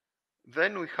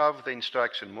 Then we have the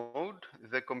instruction mode.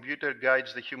 The computer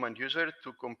guides the human user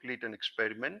to complete an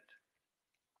experiment.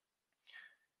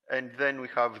 And then we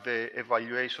have the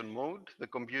evaluation mode. The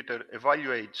computer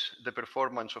evaluates the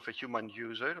performance of a human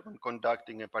user on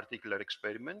conducting a particular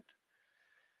experiment.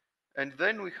 And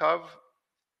then we have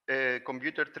a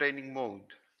computer training mode.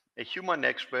 A human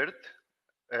expert,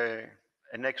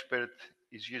 an expert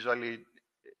is usually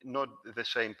not the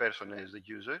same person as the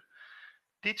user,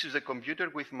 teaches the computer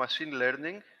with machine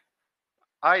learning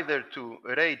either to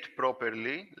rate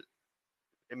properly,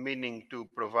 meaning to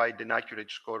provide an accurate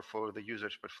score for the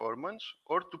user's performance,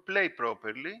 or to play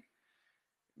properly,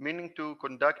 meaning to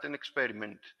conduct an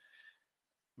experiment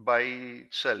by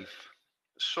itself.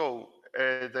 So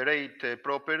the rate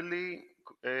properly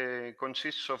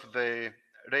consists of the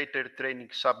rater training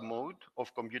sub-mode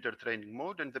of computer training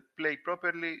mode, and the play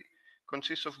properly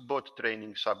consists of bot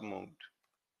training sub-mode.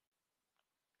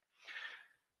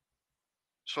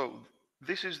 So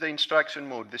this is the instruction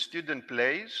mode. The student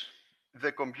plays,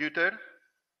 the computer,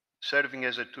 serving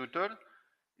as a tutor,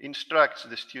 instructs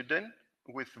the student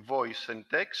with voice and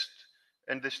text,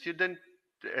 and the student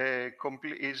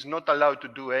is not allowed to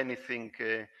do anything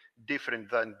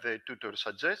different than the tutor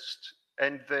suggests,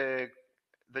 and the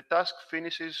task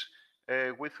finishes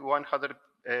with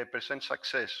 100%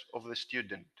 success of the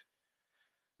student.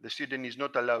 The student is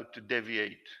not allowed to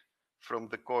deviate from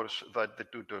the course that the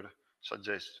tutor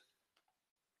suggests.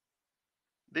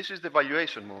 This is the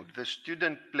evaluation mode. The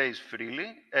student plays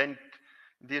freely, and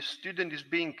the student is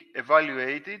being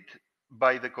evaluated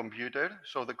by the computer.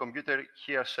 So the computer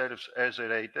here serves as a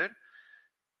rater.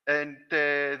 And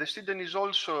the student is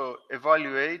also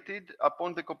evaluated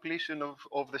upon the completion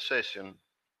of the session.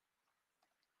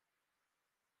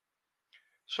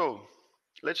 So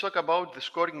let's talk about the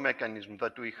scoring mechanism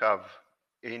that we have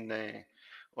in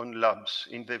OnLabs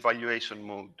in the evaluation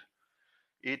mode.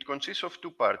 It consists of two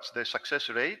parts, the success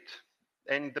rate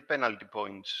and the penalty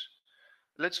points.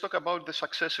 Let's talk about the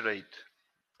success rate.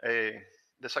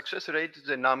 The success rate is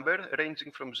a number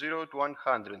ranging from 0 to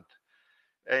 100,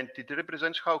 and it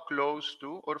represents how close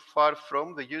to or far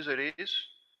from the user is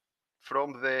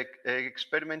from the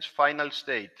experiment's final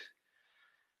state.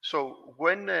 So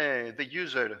when the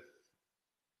user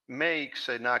makes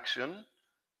an action,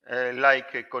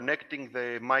 like connecting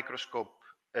the microscope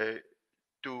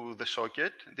to the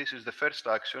socket, this is the first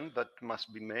action that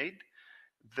must be made,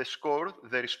 the score,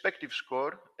 the respective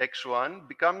score, x1,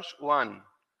 becomes 1.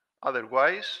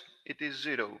 Otherwise, it is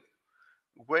 0.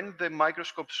 When the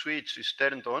microscope switch is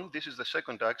turned on, this is the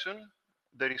second action,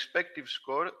 the respective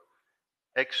score,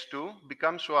 x2,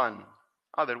 becomes 1.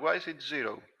 Otherwise, it's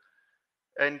 0.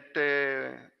 And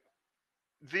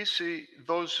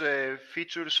those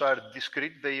features are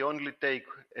discrete. They only take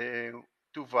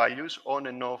two values, on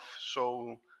and off,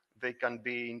 so they can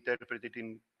be interpreted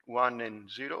in 1 and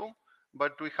 0.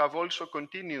 But we have also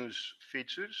continuous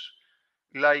features,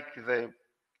 like the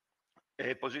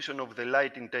position of the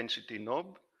light intensity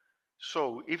knob.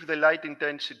 So if the light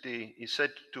intensity is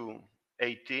set to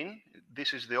 18,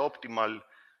 this is the optimal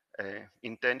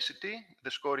intensity,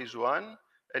 the score is 1.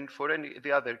 And for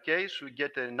the other case, we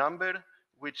get a number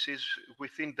which is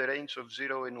within the range of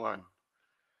 0 and 1.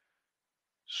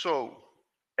 So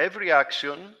every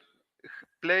action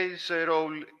plays a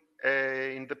role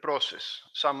in the process.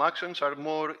 Some actions are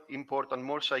more important,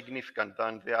 more significant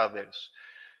than the others.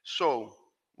 So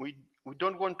we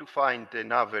don't want to find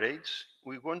an average,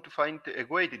 we want to find a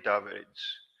weighted average.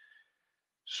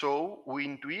 So we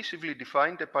intuitively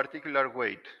defined a particular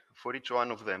weight for each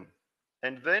one of them.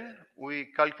 And then we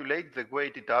calculate the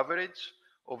weighted average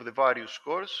of the various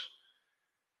scores,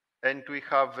 and we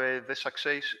have the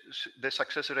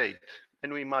success rate,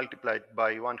 and we multiply it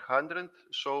by 100,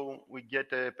 so we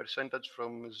get a percentage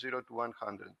from 0 to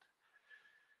 100.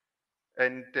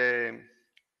 And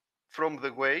from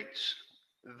the weights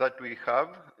that we have,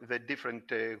 the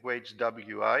different weights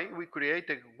WI, we create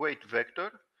a weight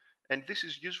vector, and this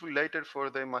is useful later for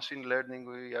the machine learning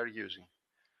we are using.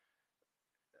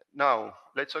 Now,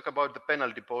 let's talk about the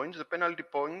penalty points. The penalty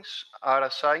points are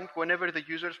assigned whenever the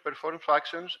users perform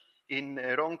actions in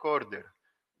a wrong order.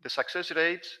 The success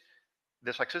rate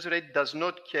does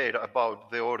not care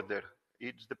about the order.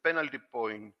 It's the penalty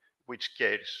point which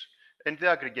cares. And the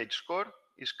aggregate score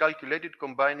is calculated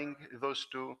combining those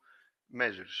two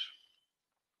measures.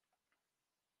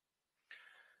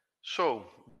 So,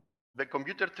 the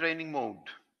computer training mode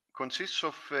consists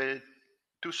of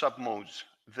two submodes.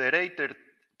 The rater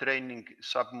training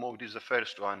submode is the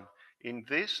first one. In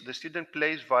this, the student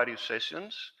plays various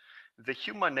sessions. The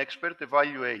human expert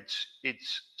evaluates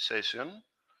each session,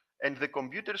 and the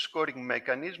computer scoring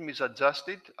mechanism is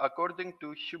adjusted according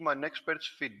to human expert's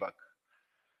feedback.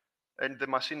 And the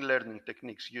machine learning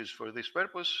techniques used for this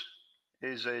purpose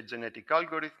is a genetic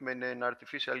algorithm and an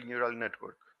artificial neural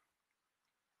network.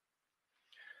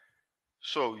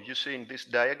 So you see in this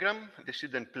diagram, the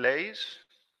student plays,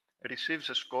 receives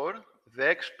a score, the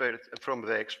expert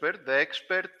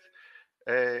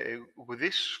with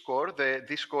this score,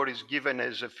 this score is given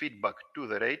as a feedback to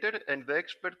the rater, and the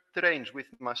expert trains with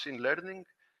machine learning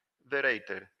the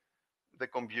rater, the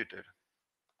computer.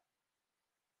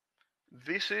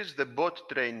 This is the bot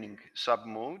training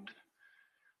submode.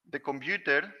 The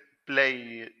computer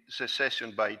plays a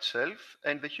session by itself,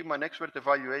 and the human expert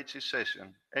evaluates his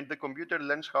session, and the computer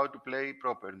learns how to play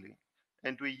properly.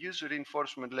 And we use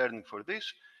reinforcement learning for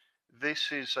this.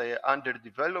 This is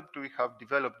underdeveloped. We have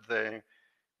developed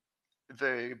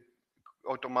the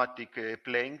automatic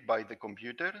playing by the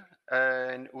computer,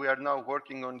 and we are now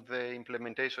working on the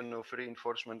implementation of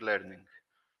reinforcement learning.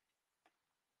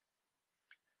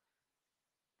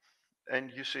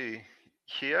 And you see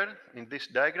here in this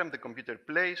diagram, the computer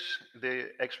plays,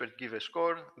 the expert gives a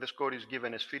score, the score is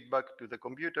given as feedback to the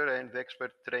computer, and the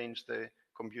expert trains the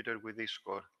computer with this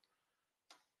score.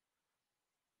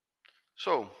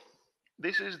 So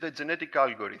this is the genetic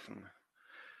algorithm.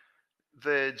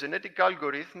 The genetic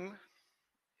algorithm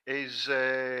is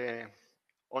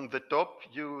on the top,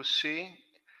 you see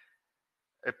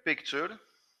a picture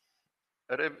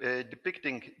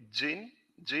depicting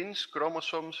genes,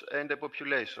 chromosomes, and a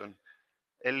population.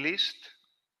 A list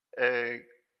is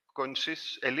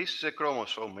a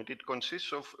chromosome, and it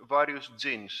consists of various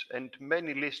genes, and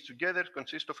many lists together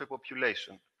consist of a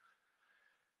population.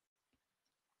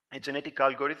 A genetic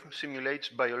algorithm simulates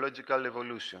biological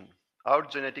evolution. Our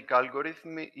genetic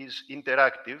algorithm is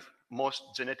interactive.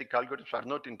 Most genetic algorithms are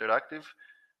not interactive,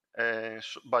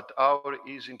 but our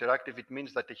is interactive. It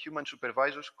means that a human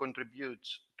supervisor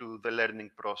contributes to the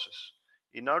learning process.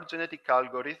 In our genetic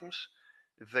algorithms,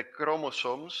 the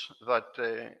chromosomes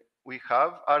that we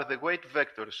have are the weight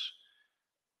vectors.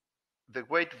 The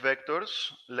weight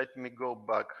vectors, let me go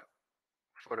back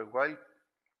for a while.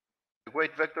 The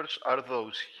weight vectors are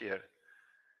those here,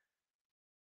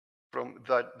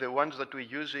 the ones that we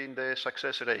use in the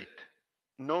success rate.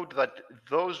 Note that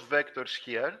those vectors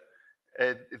here,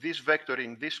 this vector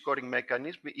in this scoring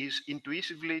mechanism is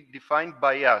intuitively defined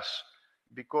by us,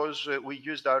 because we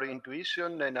used our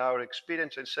intuition and our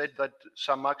experience and said that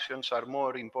some actions are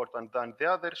more important than the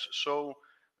others, so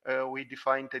we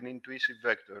defined an intuitive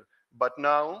vector. But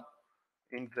now,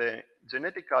 in the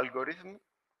genetic algorithm,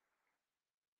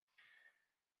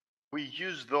 we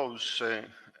use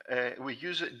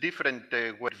different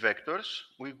weight vectors.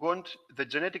 We want the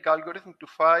genetic algorithm to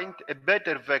find a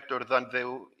better vector than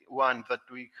the one that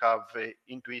we have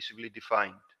intuitively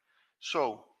defined.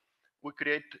 So we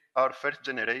create our first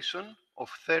generation of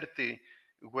 30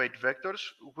 weight vectors,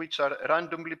 which are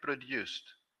randomly produced.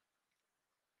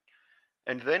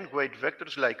 And then weight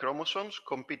vectors like chromosomes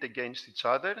compete against each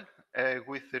other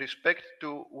with respect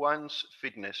to one's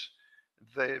fitness.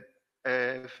 The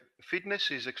fitness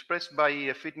is expressed by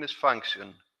a fitness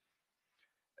function.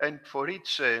 And for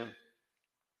each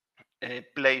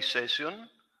play session,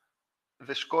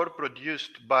 the score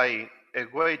produced by a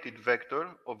weighted vector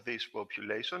of this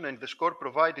population and the score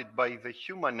provided by the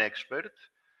human expert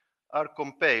are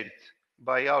compared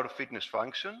by our fitness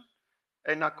function,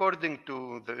 and according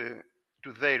to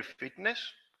their fitness,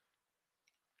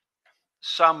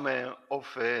 some of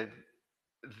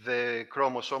the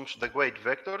chromosomes, the weight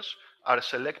vectors, are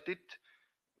selected,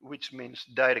 which means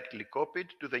directly copied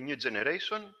to the new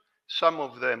generation. Some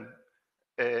of them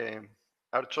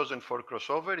are chosen for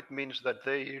crossover. It means that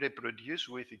they reproduce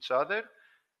with each other,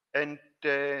 and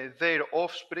their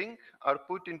offspring are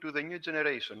put into the new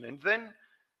generation. And then,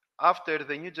 after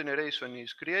the new generation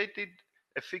is created,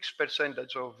 a fixed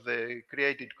percentage of the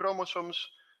created chromosomes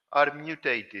are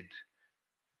mutated,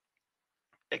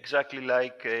 exactly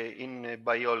like in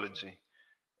biology.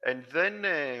 And then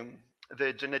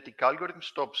the genetic algorithm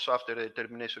stops after a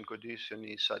termination condition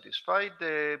is satisfied,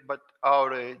 but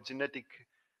our genetic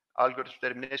algorithm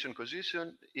termination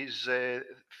condition is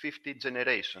 50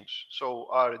 generations. So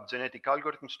our genetic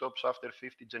algorithm stops after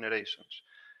 50 generations.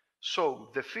 So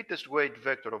the fittest weight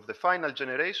vector of the final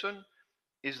generation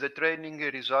is the training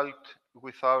result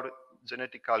with our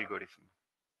genetic algorithm.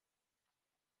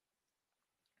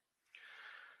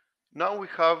 Now we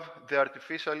have the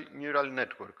artificial neural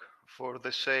network for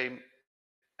the same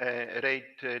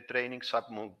rate training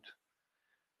submode.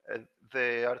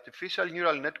 The artificial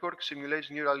neural network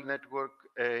simulates neural network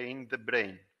in the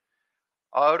brain.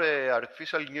 Our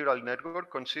artificial neural network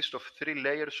consists of 3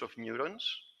 layers of neurons,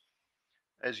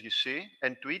 as you see,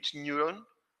 and to each neuron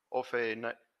of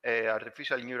an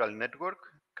artificial neural network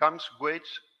comes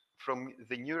weights from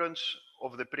the neurons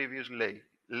of the previous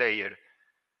layer.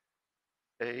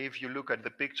 If you look at the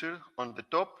picture on the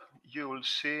top, you will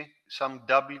see some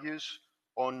W's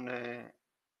on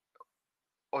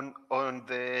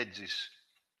the edges.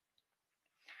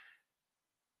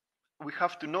 We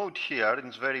have to note here, and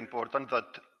it's very important,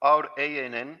 that our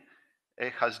ANN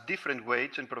has different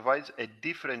weights and provides a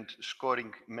different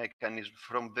scoring mechanism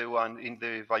from the one in the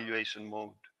evaluation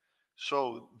mode.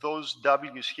 So those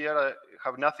W's here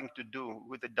have nothing to do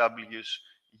with the W's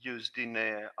used in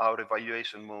our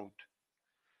evaluation mode.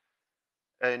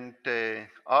 And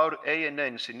our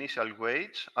ANN's initial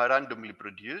weights are randomly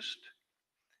produced,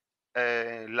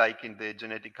 like in the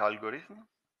genetic algorithm.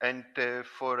 And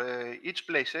for each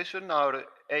place session, our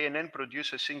ANN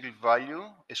produces a single value,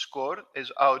 a score,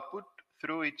 as output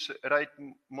through its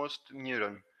rightmost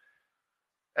neuron.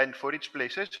 And for each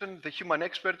place session, the human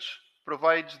experts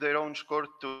provides their own score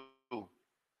too.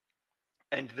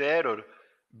 And the error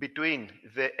between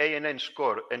the ANN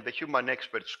score and the human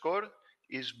expert score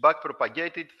is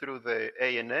backpropagated through the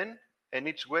ANN, and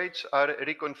its weights are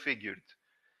reconfigured.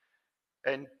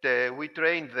 And we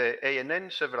train the ANN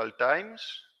several times,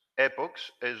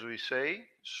 epochs, as we say.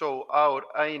 So our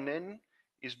ANN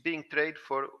is being trained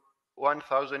for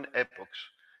 1,000 epochs.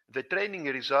 The training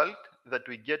result that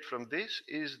we get from this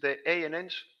is the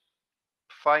ANN's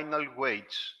final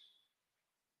weights.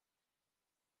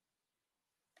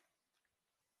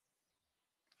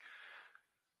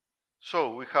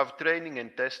 So we have training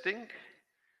and testing.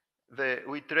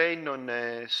 We train on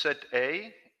set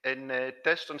A and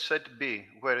test on set B,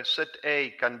 where set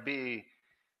A can be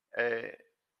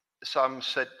some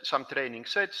training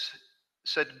sets,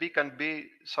 set B can be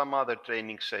some other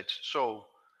training sets. So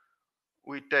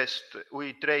we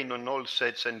train on all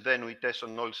sets and then we test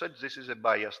on all sets. This is a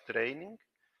biased training.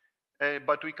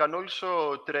 But we can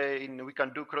also train, we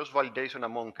can do cross-validation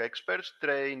among experts,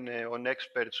 train on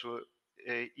experts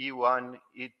E1,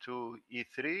 E2,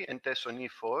 E3, and test on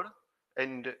E4,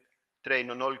 and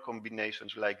train on all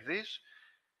combinations like this.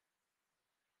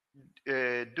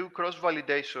 Do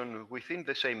cross-validation within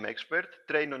the same expert,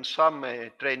 train on some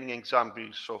training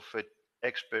examples of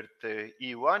expert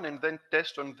E1, and then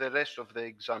test on the rest of the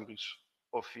examples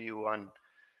of E1.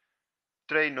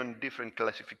 Train on different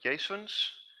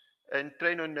classifications, and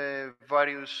train on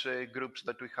various groups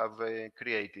that we have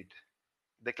created.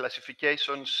 The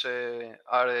classifications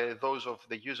are those of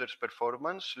the user's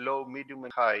performance, low, medium,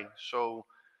 and high. So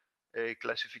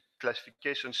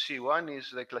classification C1 is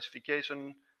the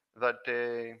classification that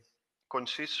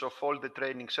consists of all the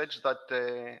training sets that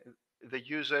the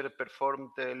user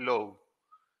performed low.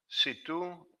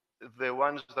 C2, the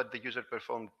ones that the user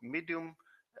performed medium,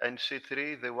 and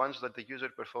C3, the ones that the user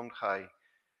performed high.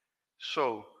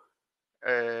 So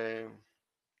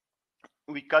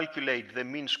we calculate the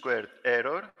mean squared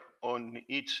error on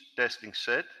each testing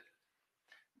set.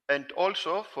 And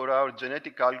also for our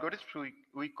genetic algorithms,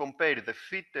 we compare the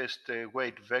fittest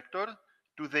weight vector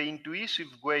to the intuitive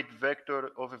weight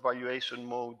vector of evaluation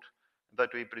mode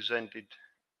that we presented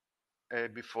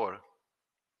before.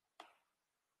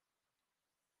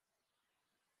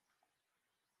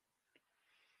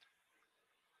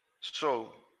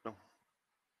 So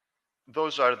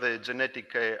those are the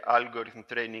genetic algorithm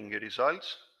training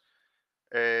results.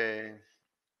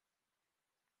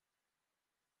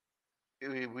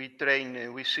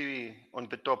 We see on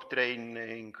the top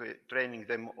training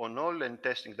them on all and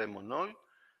testing them on all,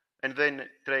 and then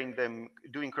train them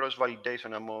doing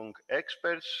cross-validation among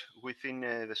experts within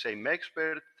the same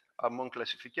expert, among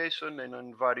classification and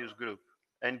on various groups.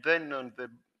 And then on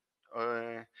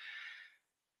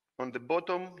the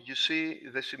bottom, you see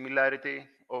the similarity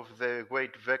of the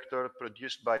weight vector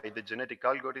produced by the genetic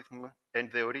algorithm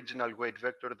and the original weight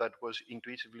vector that was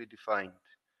intuitively defined.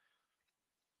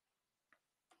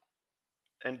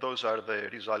 And those are the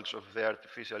results of the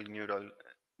artificial neural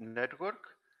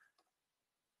network.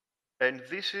 And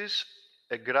this is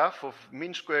a graph of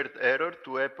mean squared error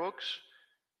to epochs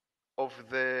of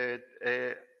the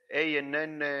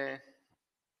ANN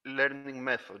learning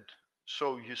method.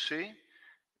 So you see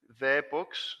the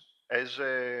epochs as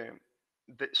they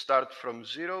start from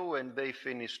 0 and they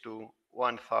finish to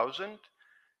 1000.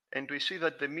 And we see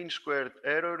that the mean squared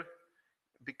error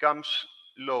becomes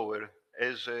lower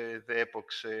as the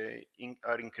epochs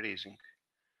are increasing.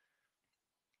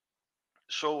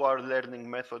 So our learning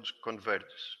methods converge.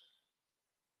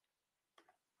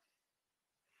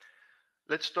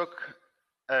 Let's talk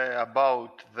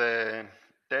about the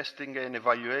testing and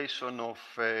evaluation of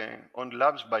on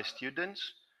labs by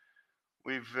students.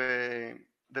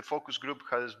 The focus group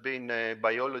has been a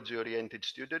biology-oriented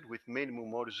student with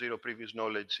minimum or zero previous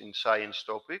knowledge in science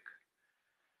topic.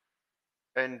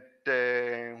 And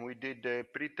we did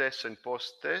pre-tests and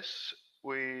post-tests.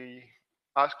 We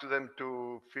asked them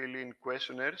to fill in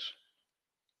questionnaires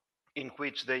in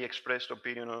which they expressed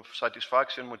opinion of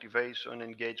satisfaction, motivation,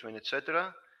 engagement,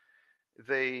 etc.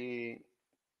 They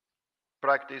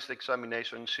practiced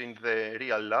examinations in the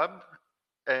real lab,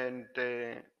 and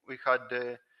we had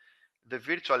the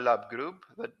virtual lab group,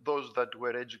 those that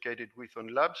were educated with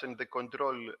on labs, and the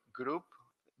control group,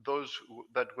 those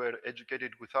that were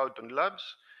educated without on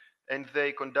labs, and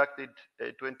they conducted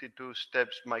a 22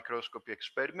 steps microscopy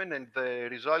experiment, and the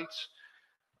results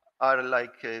are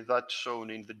like that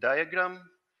shown in the diagram.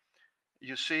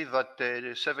 You see that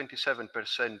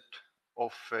 77%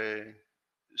 of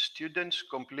students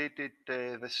completed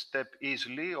the step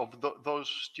easily, of those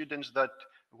students that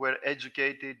were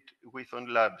educated with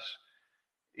on labs,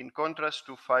 in contrast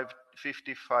to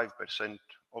 55%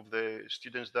 of the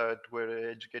students that were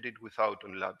educated without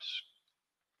on labs.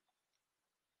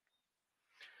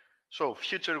 So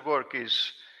future work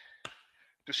is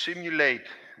to simulate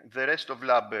the rest of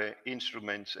lab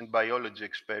instruments and biology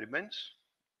experiments,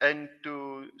 and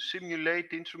to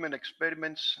simulate instrument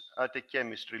experiments at a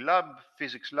chemistry lab,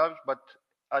 physics lab, but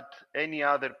at any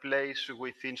other place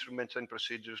with instruments and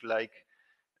procedures like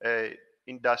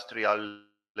industrial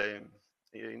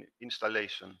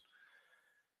installation.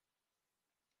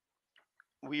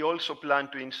 We also plan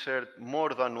to insert more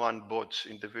than one bots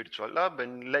in the virtual lab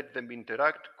and let them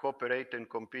interact, cooperate, and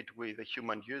compete with the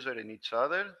human user and each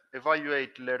other,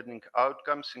 evaluate learning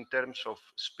outcomes in terms of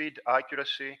speed,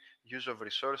 accuracy, use of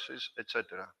resources,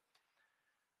 etc.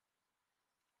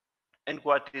 And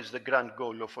what is the grand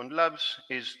goal of On Labs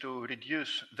is to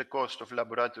reduce the cost of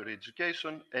laboratory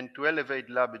education and to elevate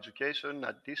lab education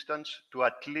at distance to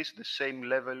at least the same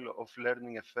level of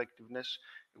learning effectiveness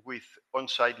with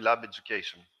on-site lab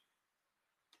education.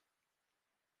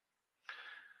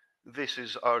 This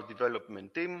is our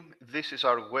development team. This is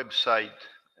our website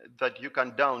that you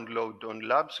can download on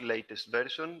Labs latest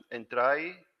version and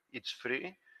try. It's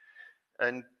free.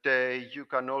 And you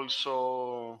can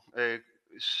also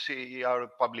see our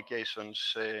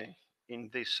publications in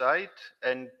this site,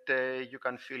 and you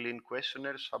can fill in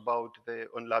questionnaires about the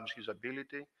On Labs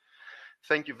usability.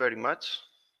 Thank you very much.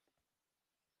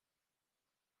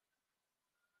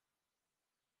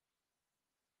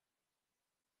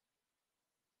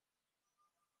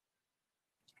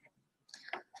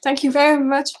 Thank you very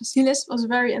much, Vasilis. It was a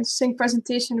very interesting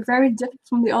presentation, very different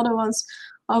from the other ones,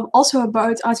 also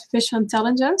about artificial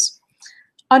intelligence.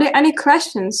 Are there any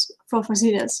questions for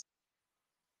Vasilis?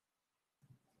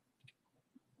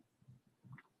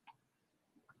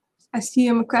 I see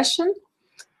a question.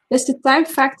 Is the time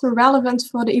factor relevant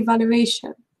for the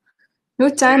evaluation? No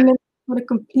time limit for the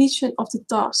completion of the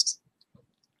task.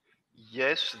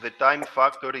 Yes, the time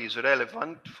factor is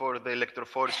relevant for the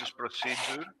electrophoresis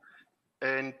procedure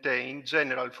and in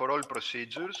general for all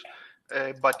procedures,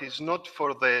 but it's not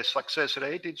for the success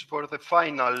rate, it's for the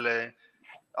final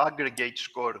aggregate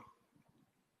score.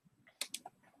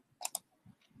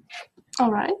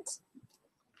 All right.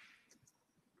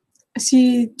 I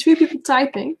see 3 people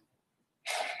typing.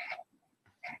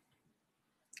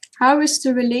 How is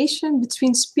the relation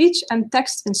between speech and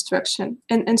text instruction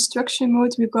in instruction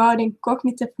mode regarding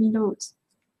cognitive load?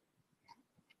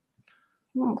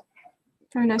 Oh,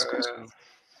 very nice question.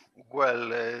 Well,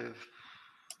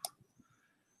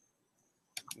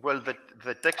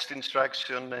 the text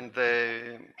instruction and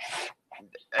the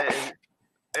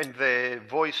and the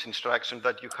voice instruction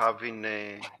that you have in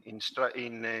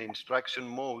instruction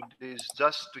mode is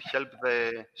just to help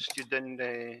the student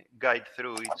guide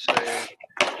through.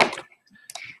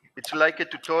 It's like a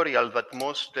tutorial that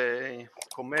most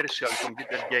commercial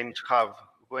computer games have.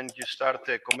 When you start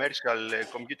a commercial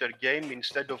computer game,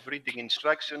 instead of reading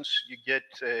instructions, you get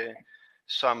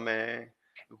some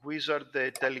wizard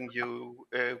telling you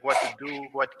what to do,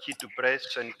 what key to press,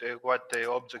 and what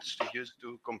objects to use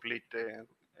to complete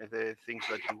the things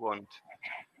that you want.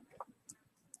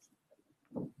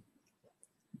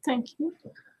 Thank you.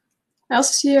 I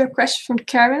also see a question from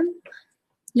Karen.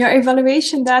 Your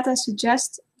evaluation data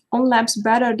suggests OnLabs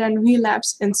better than real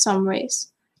labs in some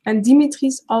ways. And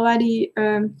Dimitri's already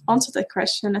answered that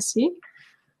question, I see.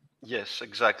 Yes,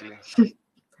 exactly. I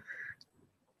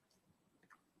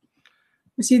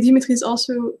see Dimitri is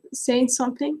also saying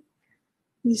something.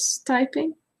 He's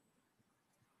typing.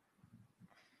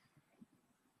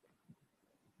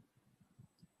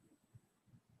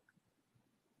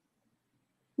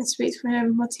 Let's wait for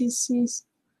him, what he sees,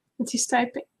 what he's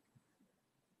typing.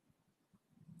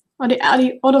 Are there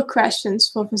any other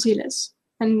questions for Vasilis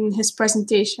and his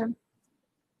presentation?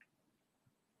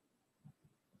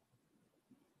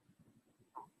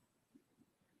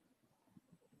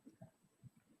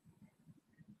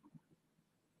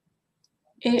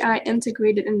 AI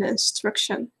integrated in the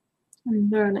instruction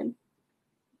and learning.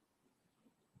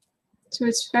 So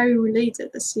it's very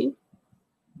related, I see.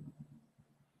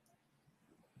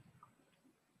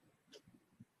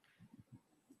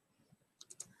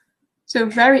 So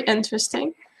very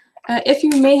interesting. If you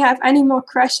may have any more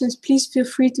questions, please feel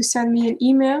free to send me an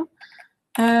email.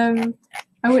 I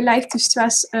would like to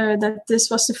stress that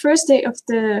this was the first day of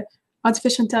the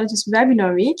Artificial Intelligence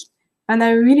Webinar Week. And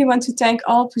I really want to thank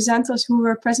all presenters who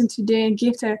were present today and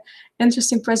gave their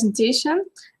interesting presentation.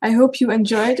 I hope you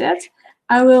enjoyed it.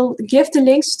 I will give the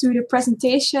links to the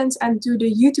presentations and to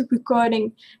the YouTube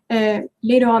recording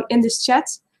later on in this chat.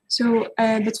 So,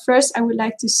 but first I would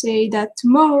like to say that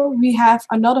tomorrow we have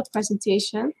another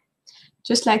presentation,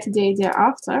 just like the day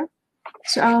thereafter.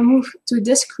 So I will move to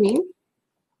this screen.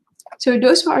 So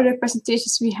those were the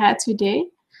presentations we had today.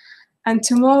 And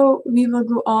tomorrow we will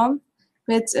go on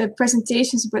with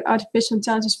presentations about artificial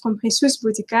intelligence from Jesus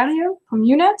Boticario from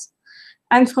UNED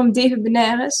and from David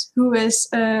Benares, who is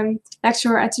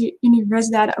lecturer at the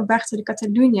Universidad Oberta de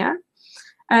Catalunya.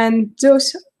 And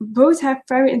those both have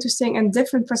very interesting and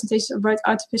different presentations about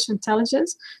artificial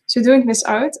intelligence. So don't miss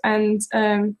out, and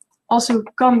also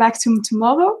come back to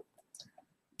tomorrow.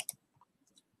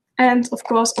 And of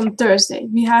course, on Thursday,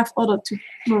 we have other two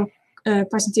more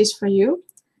presentations for you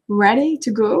ready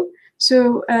to go.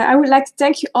 So I would like to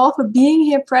thank you all for being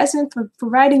here present, for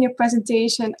providing your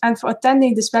presentation, and for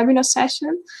attending this webinar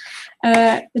session.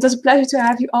 It was a pleasure to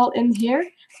have you all in here.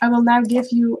 I will now give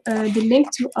you the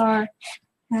link to our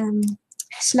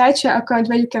SlideShare account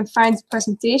where you can find the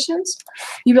presentations.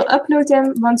 We will upload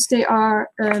them once they are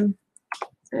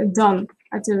done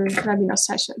at the webinar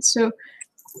session. So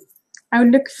I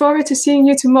would look forward to seeing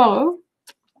you tomorrow.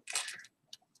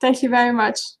 Thank you very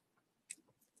much.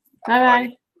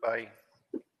 Bye-bye. Bye.